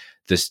that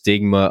the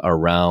stigma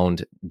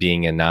around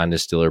being a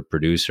non-distiller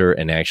producer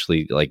and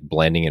actually like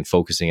blending and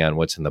focusing on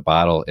what's in the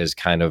bottle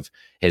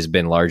has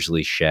been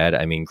largely shed.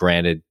 I mean,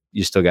 granted,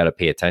 you still got to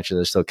pay attention.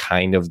 There's still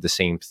kind of the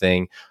same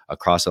thing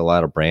across a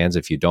lot of brands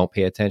if you don't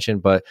pay attention.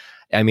 But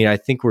I mean, I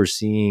think we're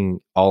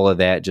seeing all of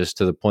that just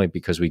to the point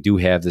because we do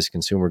have this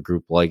consumer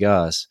group like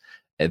us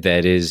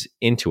that is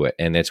into it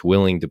and that's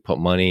willing to put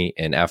money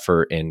and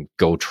effort and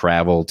go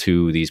travel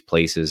to these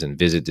places and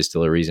visit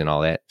distilleries and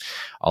all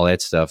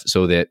that stuff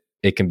so that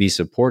it can be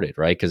supported,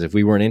 right? Because if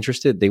we weren't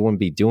interested, they wouldn't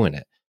be doing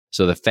it.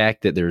 So the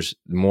fact that there's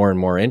more and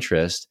more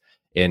interest,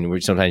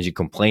 and sometimes you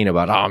complain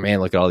about, oh man,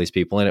 look at all these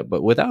people in it,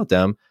 but without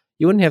them,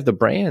 you wouldn't have the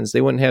brands.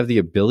 They wouldn't have the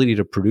ability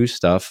to produce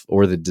stuff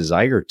or the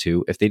desire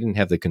to if they didn't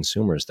have the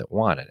consumers that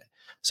wanted it.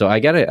 So I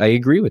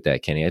agree with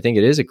that, Kenny. I think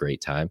it is a great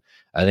time.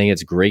 I think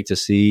it's great to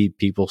see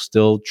people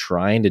still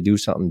trying to do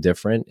something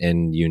different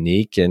and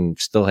unique and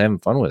still having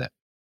fun with it.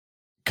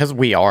 Because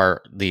we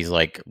are these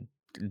like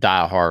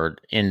diehard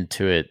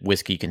into it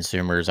whiskey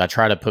consumers. I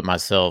try to put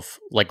myself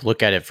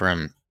look at it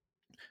from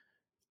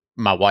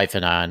my wife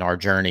and I and our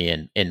journey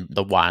in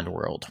the wine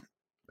world.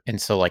 And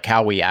so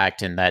how we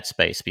act in that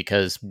space,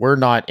 because we're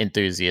not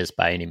enthusiasts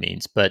by any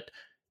means, but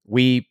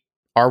we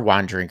are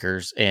wine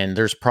drinkers, and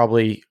there's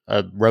probably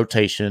a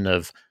rotation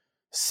of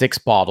 6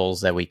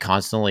 bottles that we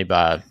constantly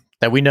buy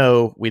that we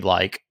know we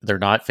like. They're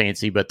not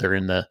fancy, but they're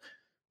in the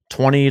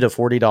 $20 to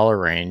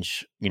 $40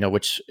 range,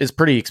 which is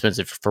pretty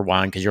expensive for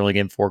wine because you're only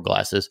getting 4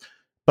 glasses.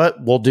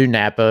 But we'll do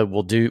Napa,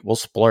 we'll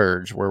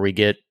splurge where we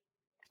get,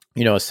 a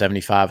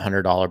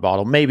 $7,500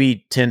 bottle,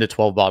 maybe 10 to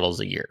 12 bottles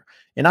a year.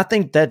 And I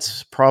think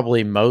that's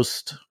probably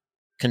most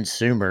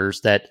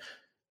consumers that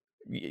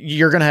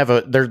you're going to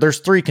have there's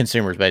 3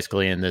 consumers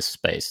basically in this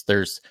space.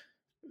 There's,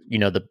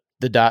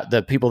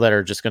 the people that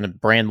are just going to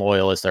brand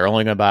loyalists. They're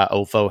only going to buy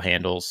OFO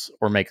handles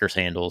or maker's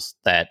handles.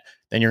 That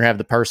then you have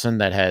the person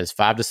that has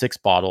 5 to 6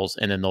 bottles,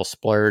 and then they'll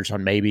splurge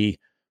on maybe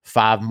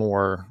 5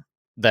 more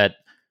that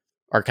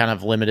are kind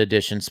of limited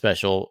edition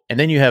special. And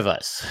then you have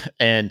us,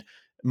 and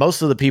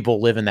most of the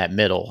people live in that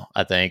middle,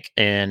 I think.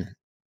 And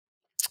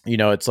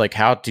it's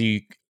how do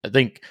you, I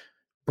think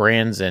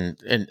brands and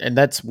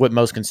that's what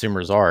most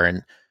consumers are.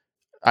 And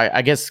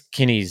I guess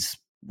Kenny's,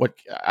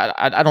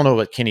 I don't know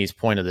what Kenny's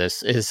point of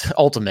this is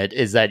ultimate,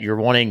 is that you're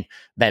wanting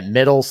that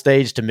middle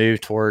stage to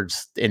move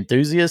towards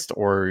enthusiast,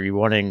 or are you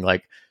wanting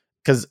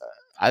because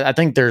I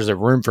think there's a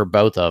room for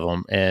both of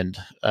them. And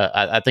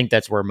I think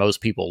that's where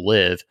most people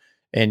live.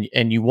 And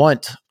you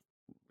want,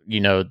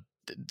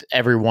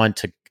 everyone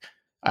to,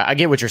 I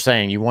get what you're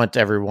saying. You want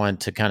everyone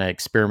to kind of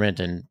experiment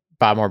and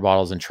buy more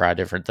bottles and try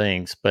different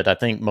things. But I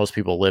think most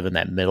people live in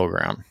that middle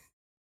ground.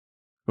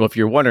 Well, if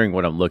you're wondering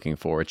what I'm looking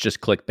for, it's just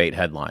clickbait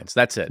headlines.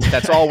 That's it.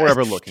 That's all we're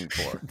ever looking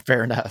for.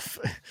 Fair enough.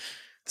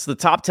 It's the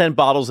top 10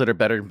 bottles that are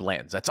better than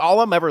blends. That's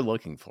all I'm ever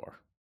looking for.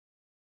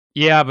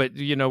 Yeah, but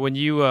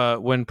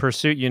when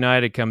Pursuit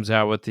United comes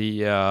out with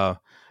the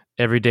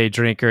everyday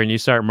drinker and you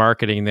start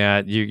marketing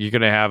that, you're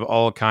going to have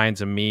all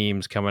kinds of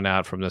memes coming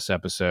out from this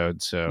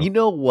episode. So you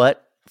know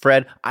what,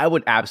 Fred? I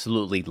would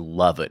absolutely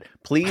love it.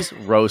 Please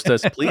roast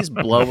us. Please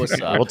blow us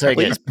up. We'll take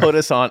Please it. put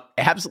us on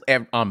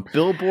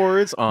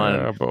billboards,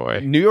 on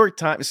New York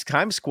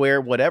Times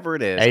Square, whatever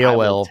it is. AOL. I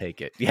will take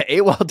it. Yeah,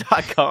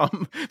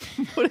 AOL.com.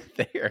 Put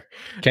it there.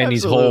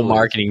 Kenny's whole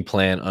marketing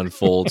plan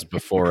unfolds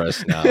before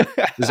us now. This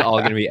is all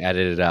going to be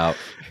edited out.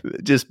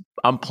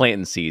 I'm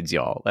planting seeds,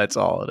 y'all. That's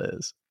all it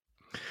is.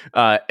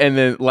 And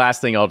then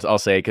last thing I'll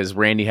say, because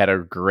Randy had a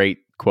great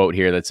quote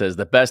here that says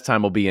the best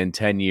time will be in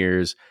 10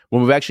 years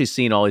when we've actually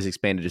seen all these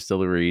expanded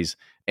distilleries,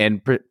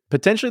 and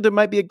potentially there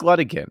might be a glut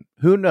again.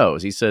 Who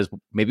knows? He says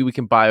maybe we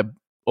can buy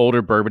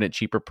older bourbon at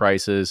cheaper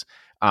prices.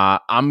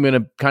 I'm going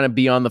to kind of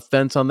be on the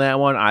fence on that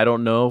one. I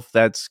don't know if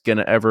that's going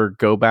to ever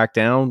go back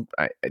down.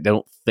 I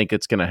don't think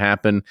it's going to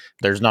happen.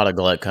 There's not a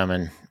glut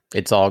coming.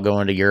 It's all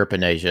going to Europe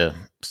and Asia.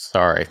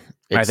 Sorry.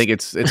 I think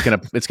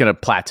it's gonna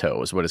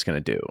plateau is what it's gonna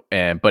do,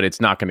 but it's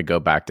not gonna go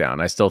back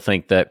down. I still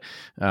think that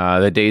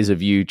the days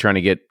of you trying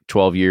to get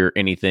 12-year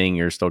anything,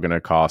 you're still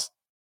gonna cost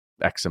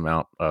X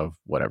amount of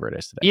whatever it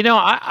is today. You know,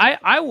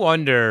 I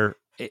wonder,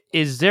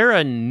 is there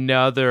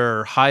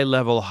another high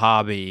level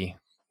hobby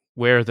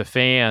where the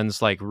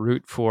fans like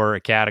root for a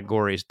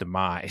category's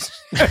demise?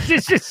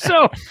 It's just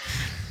so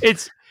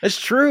That's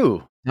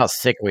true. How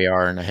sick we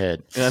are in the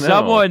head.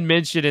 Someone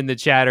mentioned in the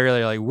chat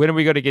earlier, like, when are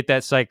we going to get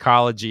that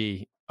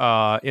psychology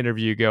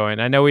interview going?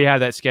 I know we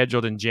have that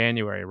scheduled in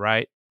January,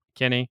 right,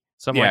 Kenny?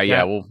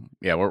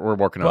 We're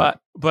working on it.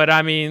 But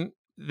I mean,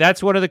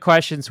 that's one of the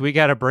questions we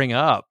got to bring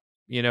up.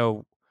 You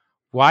know,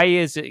 why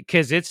is it?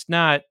 Because it's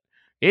not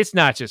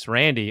just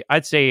Randy.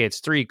 I'd say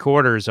it's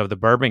 3/4 of the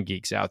bourbon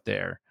geeks out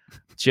there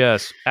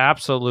just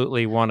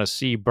absolutely want to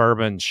see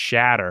bourbon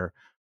shatter.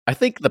 I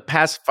think the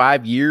past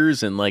 5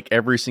 years, and like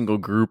every single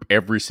group,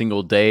 every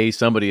single day,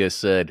 somebody has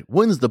said,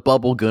 "When's the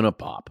bubble gonna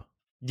pop?"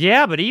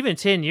 Yeah, but even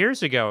 10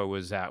 years ago, it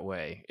was that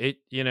way.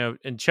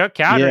 And Chuck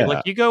Cowdery,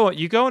 like you go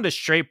into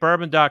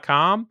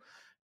straightbourbon.com,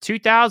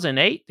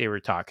 2008, they were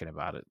talking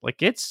about it.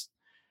 Like it's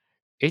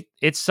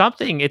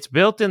something. It's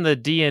built in the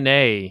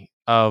DNA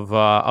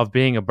of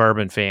being a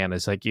bourbon fan.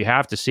 It's like you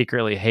have to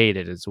secretly hate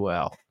it as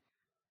well.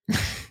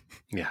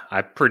 Yeah,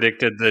 I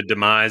predicted the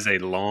demise a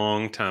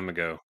long time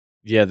ago.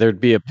 Yeah,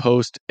 there'd be a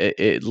post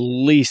at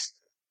least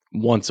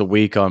once a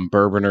week on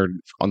Bourbon or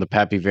on the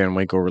Pappy Van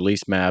Winkle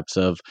release maps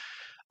of,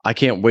 I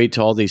can't wait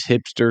till all these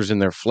hipsters in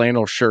their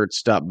flannel shirts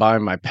stop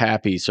buying my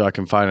Pappy so I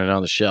can find it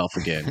on the shelf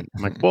again.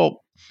 I'm like,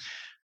 well,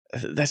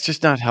 that's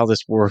just not how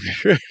this works.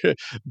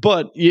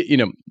 But, you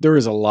know, there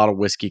is a lot of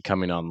whiskey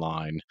coming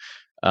online.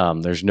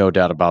 There's no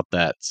doubt about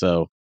that.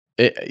 So,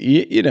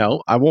 you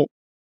know, I won't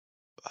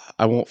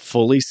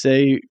fully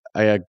say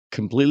I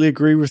completely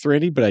agree with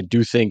Randy, but I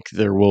do think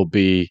there will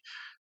be,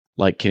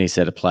 like Kenny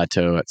said, a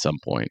plateau at some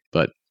point,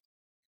 but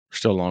we're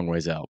still a long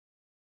ways out.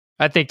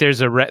 I think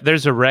there's a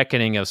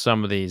reckoning of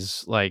some of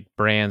these like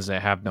brands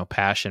that have no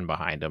passion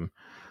behind them,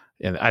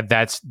 and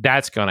that's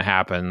going to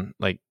happen.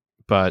 Like,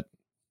 but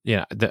you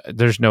know,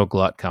 there's no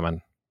glut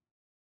coming.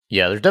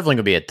 Yeah, there's definitely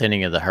going to be a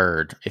thinning of the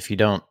herd if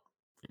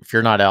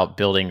you're not out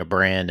building a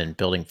brand and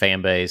building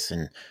fan base,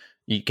 and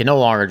you can no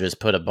longer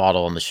just put a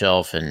bottle on the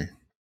shelf and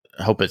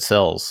hope it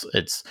sells.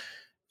 It's,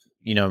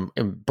 you know,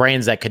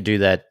 brands that could do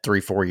that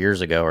 3-4 years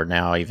ago are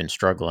now even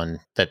struggling,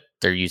 that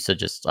they're used to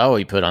just,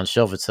 you put it on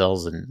shelf, it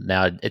sells. And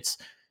now it's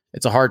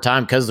a hard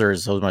time because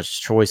there's so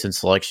much choice and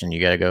selection. You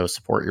got to go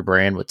support your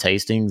brand with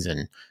tastings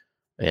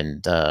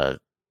and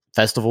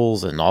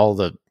festivals and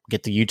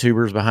get the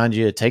YouTubers behind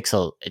you. It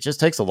just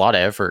takes a lot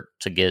of effort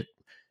to get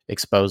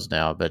exposed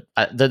now, but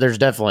there's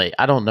definitely,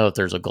 I don't know if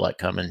there's a glut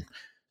coming,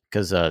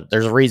 because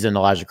there's a reason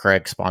Elijah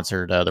Craig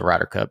sponsored the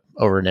Ryder Cup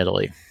over in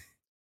Italy.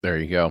 There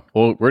you go.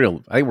 Well,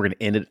 I think we're gonna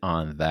end it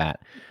on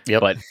that.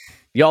 Yep. But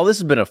y'all, this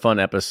has been a fun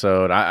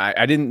episode.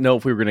 I didn't know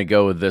if we were gonna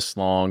go this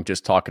long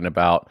just talking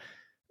about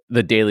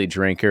the Daily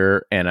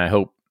Drinker, and I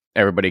hope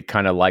everybody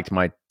kind of liked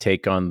my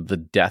take on the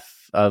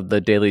death of the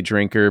Daily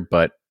Drinker.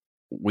 But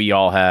we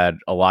all had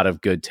a lot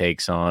of good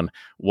takes on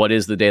what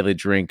is the Daily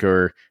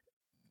Drinker,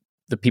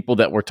 the people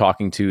that we're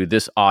talking to,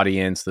 this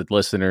audience, the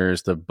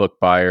listeners, the book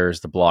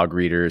buyers, the blog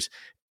readers,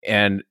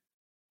 and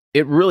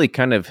it really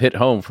kind of hit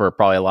home for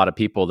probably a lot of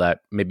people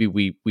that maybe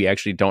we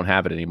actually don't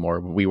have it anymore.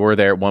 We were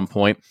there at one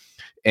point,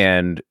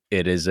 and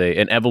it is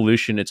an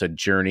evolution. It's a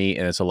journey,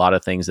 and it's a lot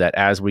of things that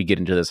as we get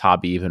into this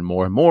hobby even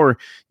more and more,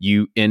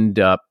 you end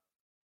up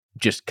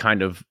just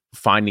kind of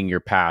finding your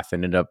path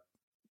and end up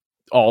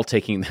all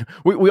taking,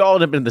 we all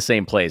end up in the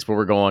same place where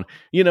we're going,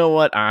 you know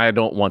what, I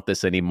don't want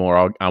this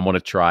anymore. I want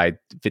to try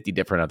 50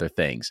 different other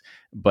things.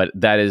 But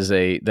that is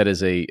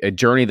a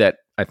journey that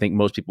I think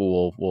most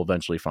people will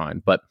eventually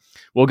find. But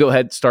we'll go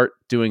ahead and start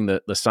doing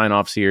the sign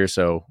offs here.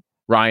 So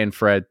Ryan,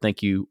 Fred,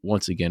 thank you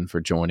once again for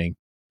joining.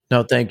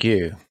 No, thank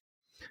you.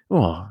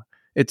 Well,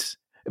 it's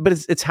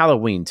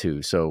Halloween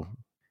too. So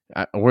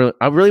I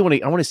really want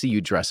to see you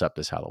dress up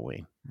this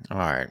Halloween. All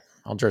right,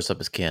 I'll dress up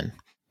as Ken.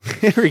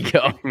 Here we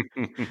go.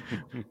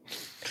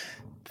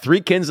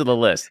 3 Kens of the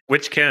list.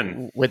 Which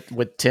Ken?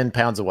 With 10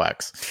 pounds of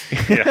wax.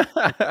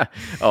 Yeah.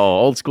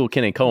 Old school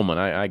Kenny Coleman.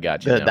 I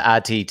got you.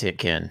 The IT tip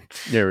Ken.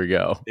 There we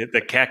go. The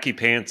khaki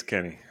pants,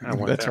 Kenny.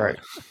 That's right.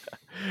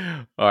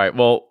 All right.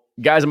 Well,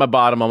 guys, at my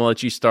bottom, I'm going to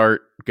let you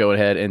start. Go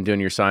ahead and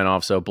doing your sign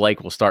off. So, Blake,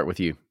 we'll start with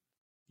you.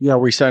 Yeah, are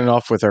we signing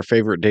off with our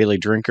favorite daily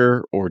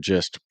drinker or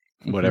just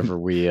whatever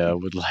we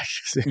would like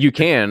to see? You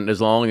can,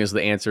 as long as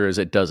the answer is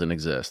it doesn't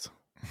exist.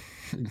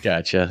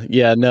 Gotcha.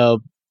 Yeah,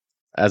 no,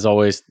 as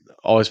always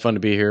fun to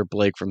be here.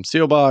 Blake from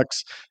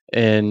Sealbox,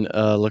 and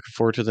looking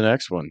forward to the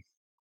next one.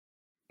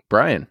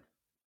 Brian.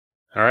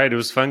 All right, it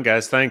was fun,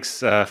 guys. Thanks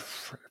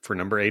for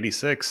number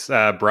 86.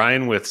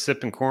 Brian with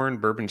Sip and Corn,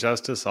 Bourbon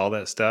Justice, all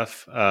that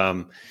stuff.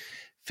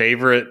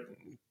 Favorite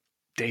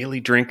daily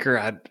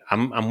drinker?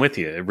 I'm with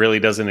you. It really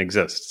doesn't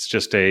exist. It's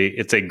just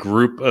it's a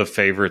group of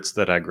favorites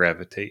that I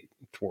gravitate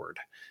toward,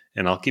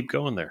 and I'll keep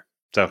going there.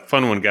 So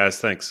fun one, guys.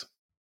 Thanks.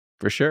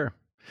 For sure.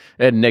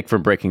 And Nick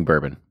from Breaking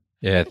Bourbon.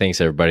 Yeah, thanks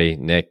everybody.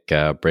 Nick,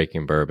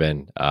 Breaking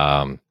Bourbon.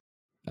 I'm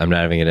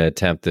not even going to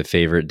attempt the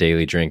favorite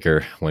daily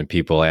drinker. When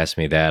people ask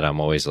me that, I'm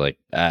always like,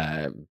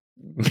 I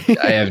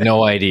have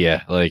no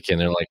idea. Like, and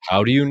they're like,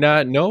 how do you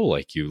not know?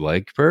 Like, you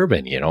like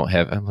bourbon? You don't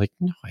have. I'm like,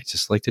 no, I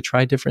just like to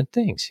try different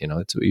things.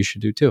 That's what you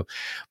should do too.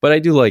 But I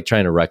do like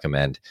trying to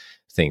recommend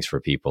things for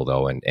people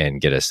though,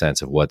 and get a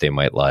sense of what they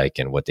might like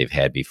and what they've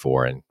had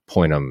before, and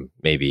point them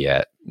maybe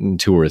at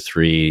 2 or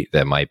 3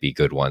 that might be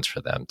good ones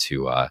for them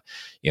to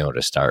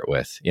to start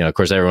with. Of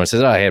course everyone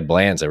says, oh, I had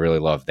Bland's, I really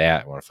love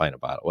that, I want to find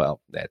about it.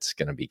 Well, that's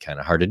going to be kind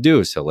of hard to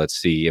do, so let's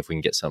see if we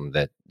can get some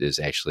that is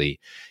actually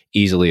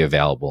easily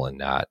available and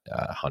not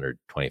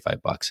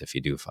 $125 if you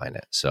do find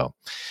it. So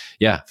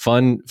yeah,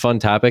 fun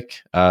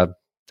topic.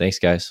 Thanks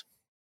guys.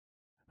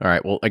 All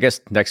right. Well, I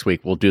guess next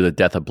week we'll do the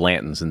death of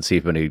Blanton's and see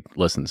if anybody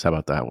listens. How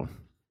about that one?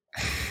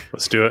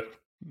 Let's do it.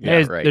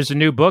 Yeah, right. There's a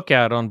new book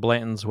out on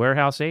Blanton's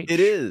Warehouse H.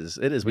 It is.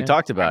 We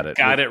talked about it.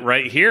 Got it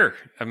right here.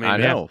 I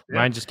know. Yeah.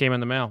 Mine just came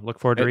in the mail. Look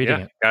forward to reading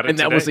it. Got it and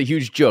today. That was a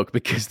huge joke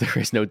because there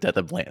is no death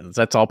of Blanton's.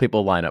 That's all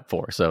people line up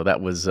for. So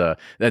that was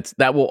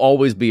that will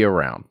always be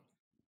around.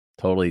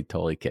 Totally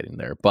kidding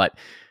there. But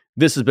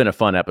this has been a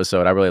fun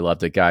episode. I really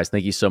loved it, guys.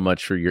 Thank you so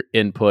much for your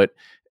input.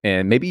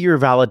 And maybe your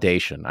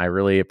validation. I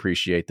really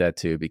appreciate that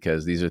too,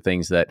 because these are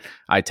things that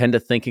I tend to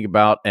thinking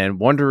about and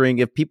wondering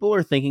if people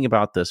are thinking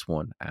about this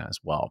one as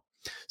well.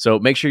 So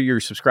make sure you're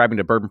subscribing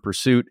to Bourbon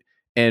Pursuit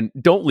and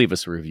don't leave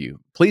us a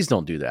review. Please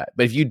don't do that.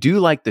 But if you do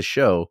like the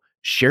show,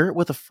 share it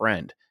with a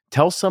friend.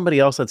 Tell somebody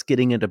else that's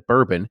getting into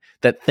bourbon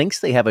that thinks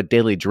they have a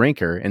daily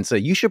drinker and say,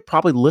 you should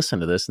probably listen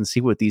to this and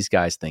see what these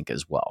guys think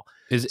as well.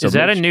 Is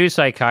that a new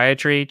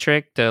psychiatry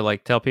trick to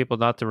like tell people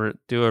not to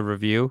do a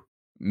review?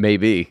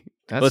 Maybe.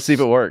 Let's see if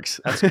it works.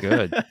 That's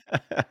good.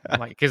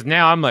 Because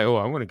now I'm like, I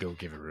want to go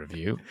give a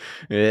review.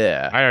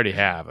 Yeah. I already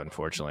have,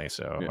 unfortunately.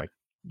 So I'm like,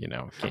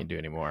 can't do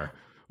anymore.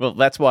 Well,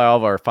 that's why all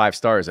of our 5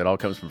 stars, it all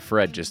comes from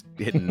Fred just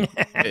hitting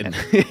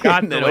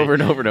it over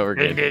and over and over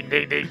again. Ding,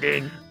 ding, ding,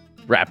 ding.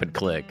 Rapid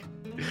click.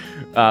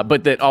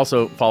 But that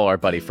also follow our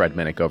buddy Fred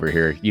Minnick over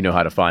here. You know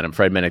how to find him,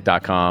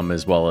 fredminnick.com,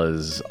 as well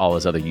as all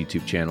his other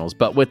YouTube channels.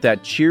 But with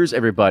that, cheers,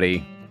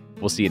 everybody.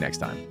 We'll see you next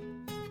time.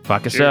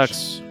 Vodka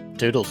sucks.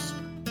 Toodles.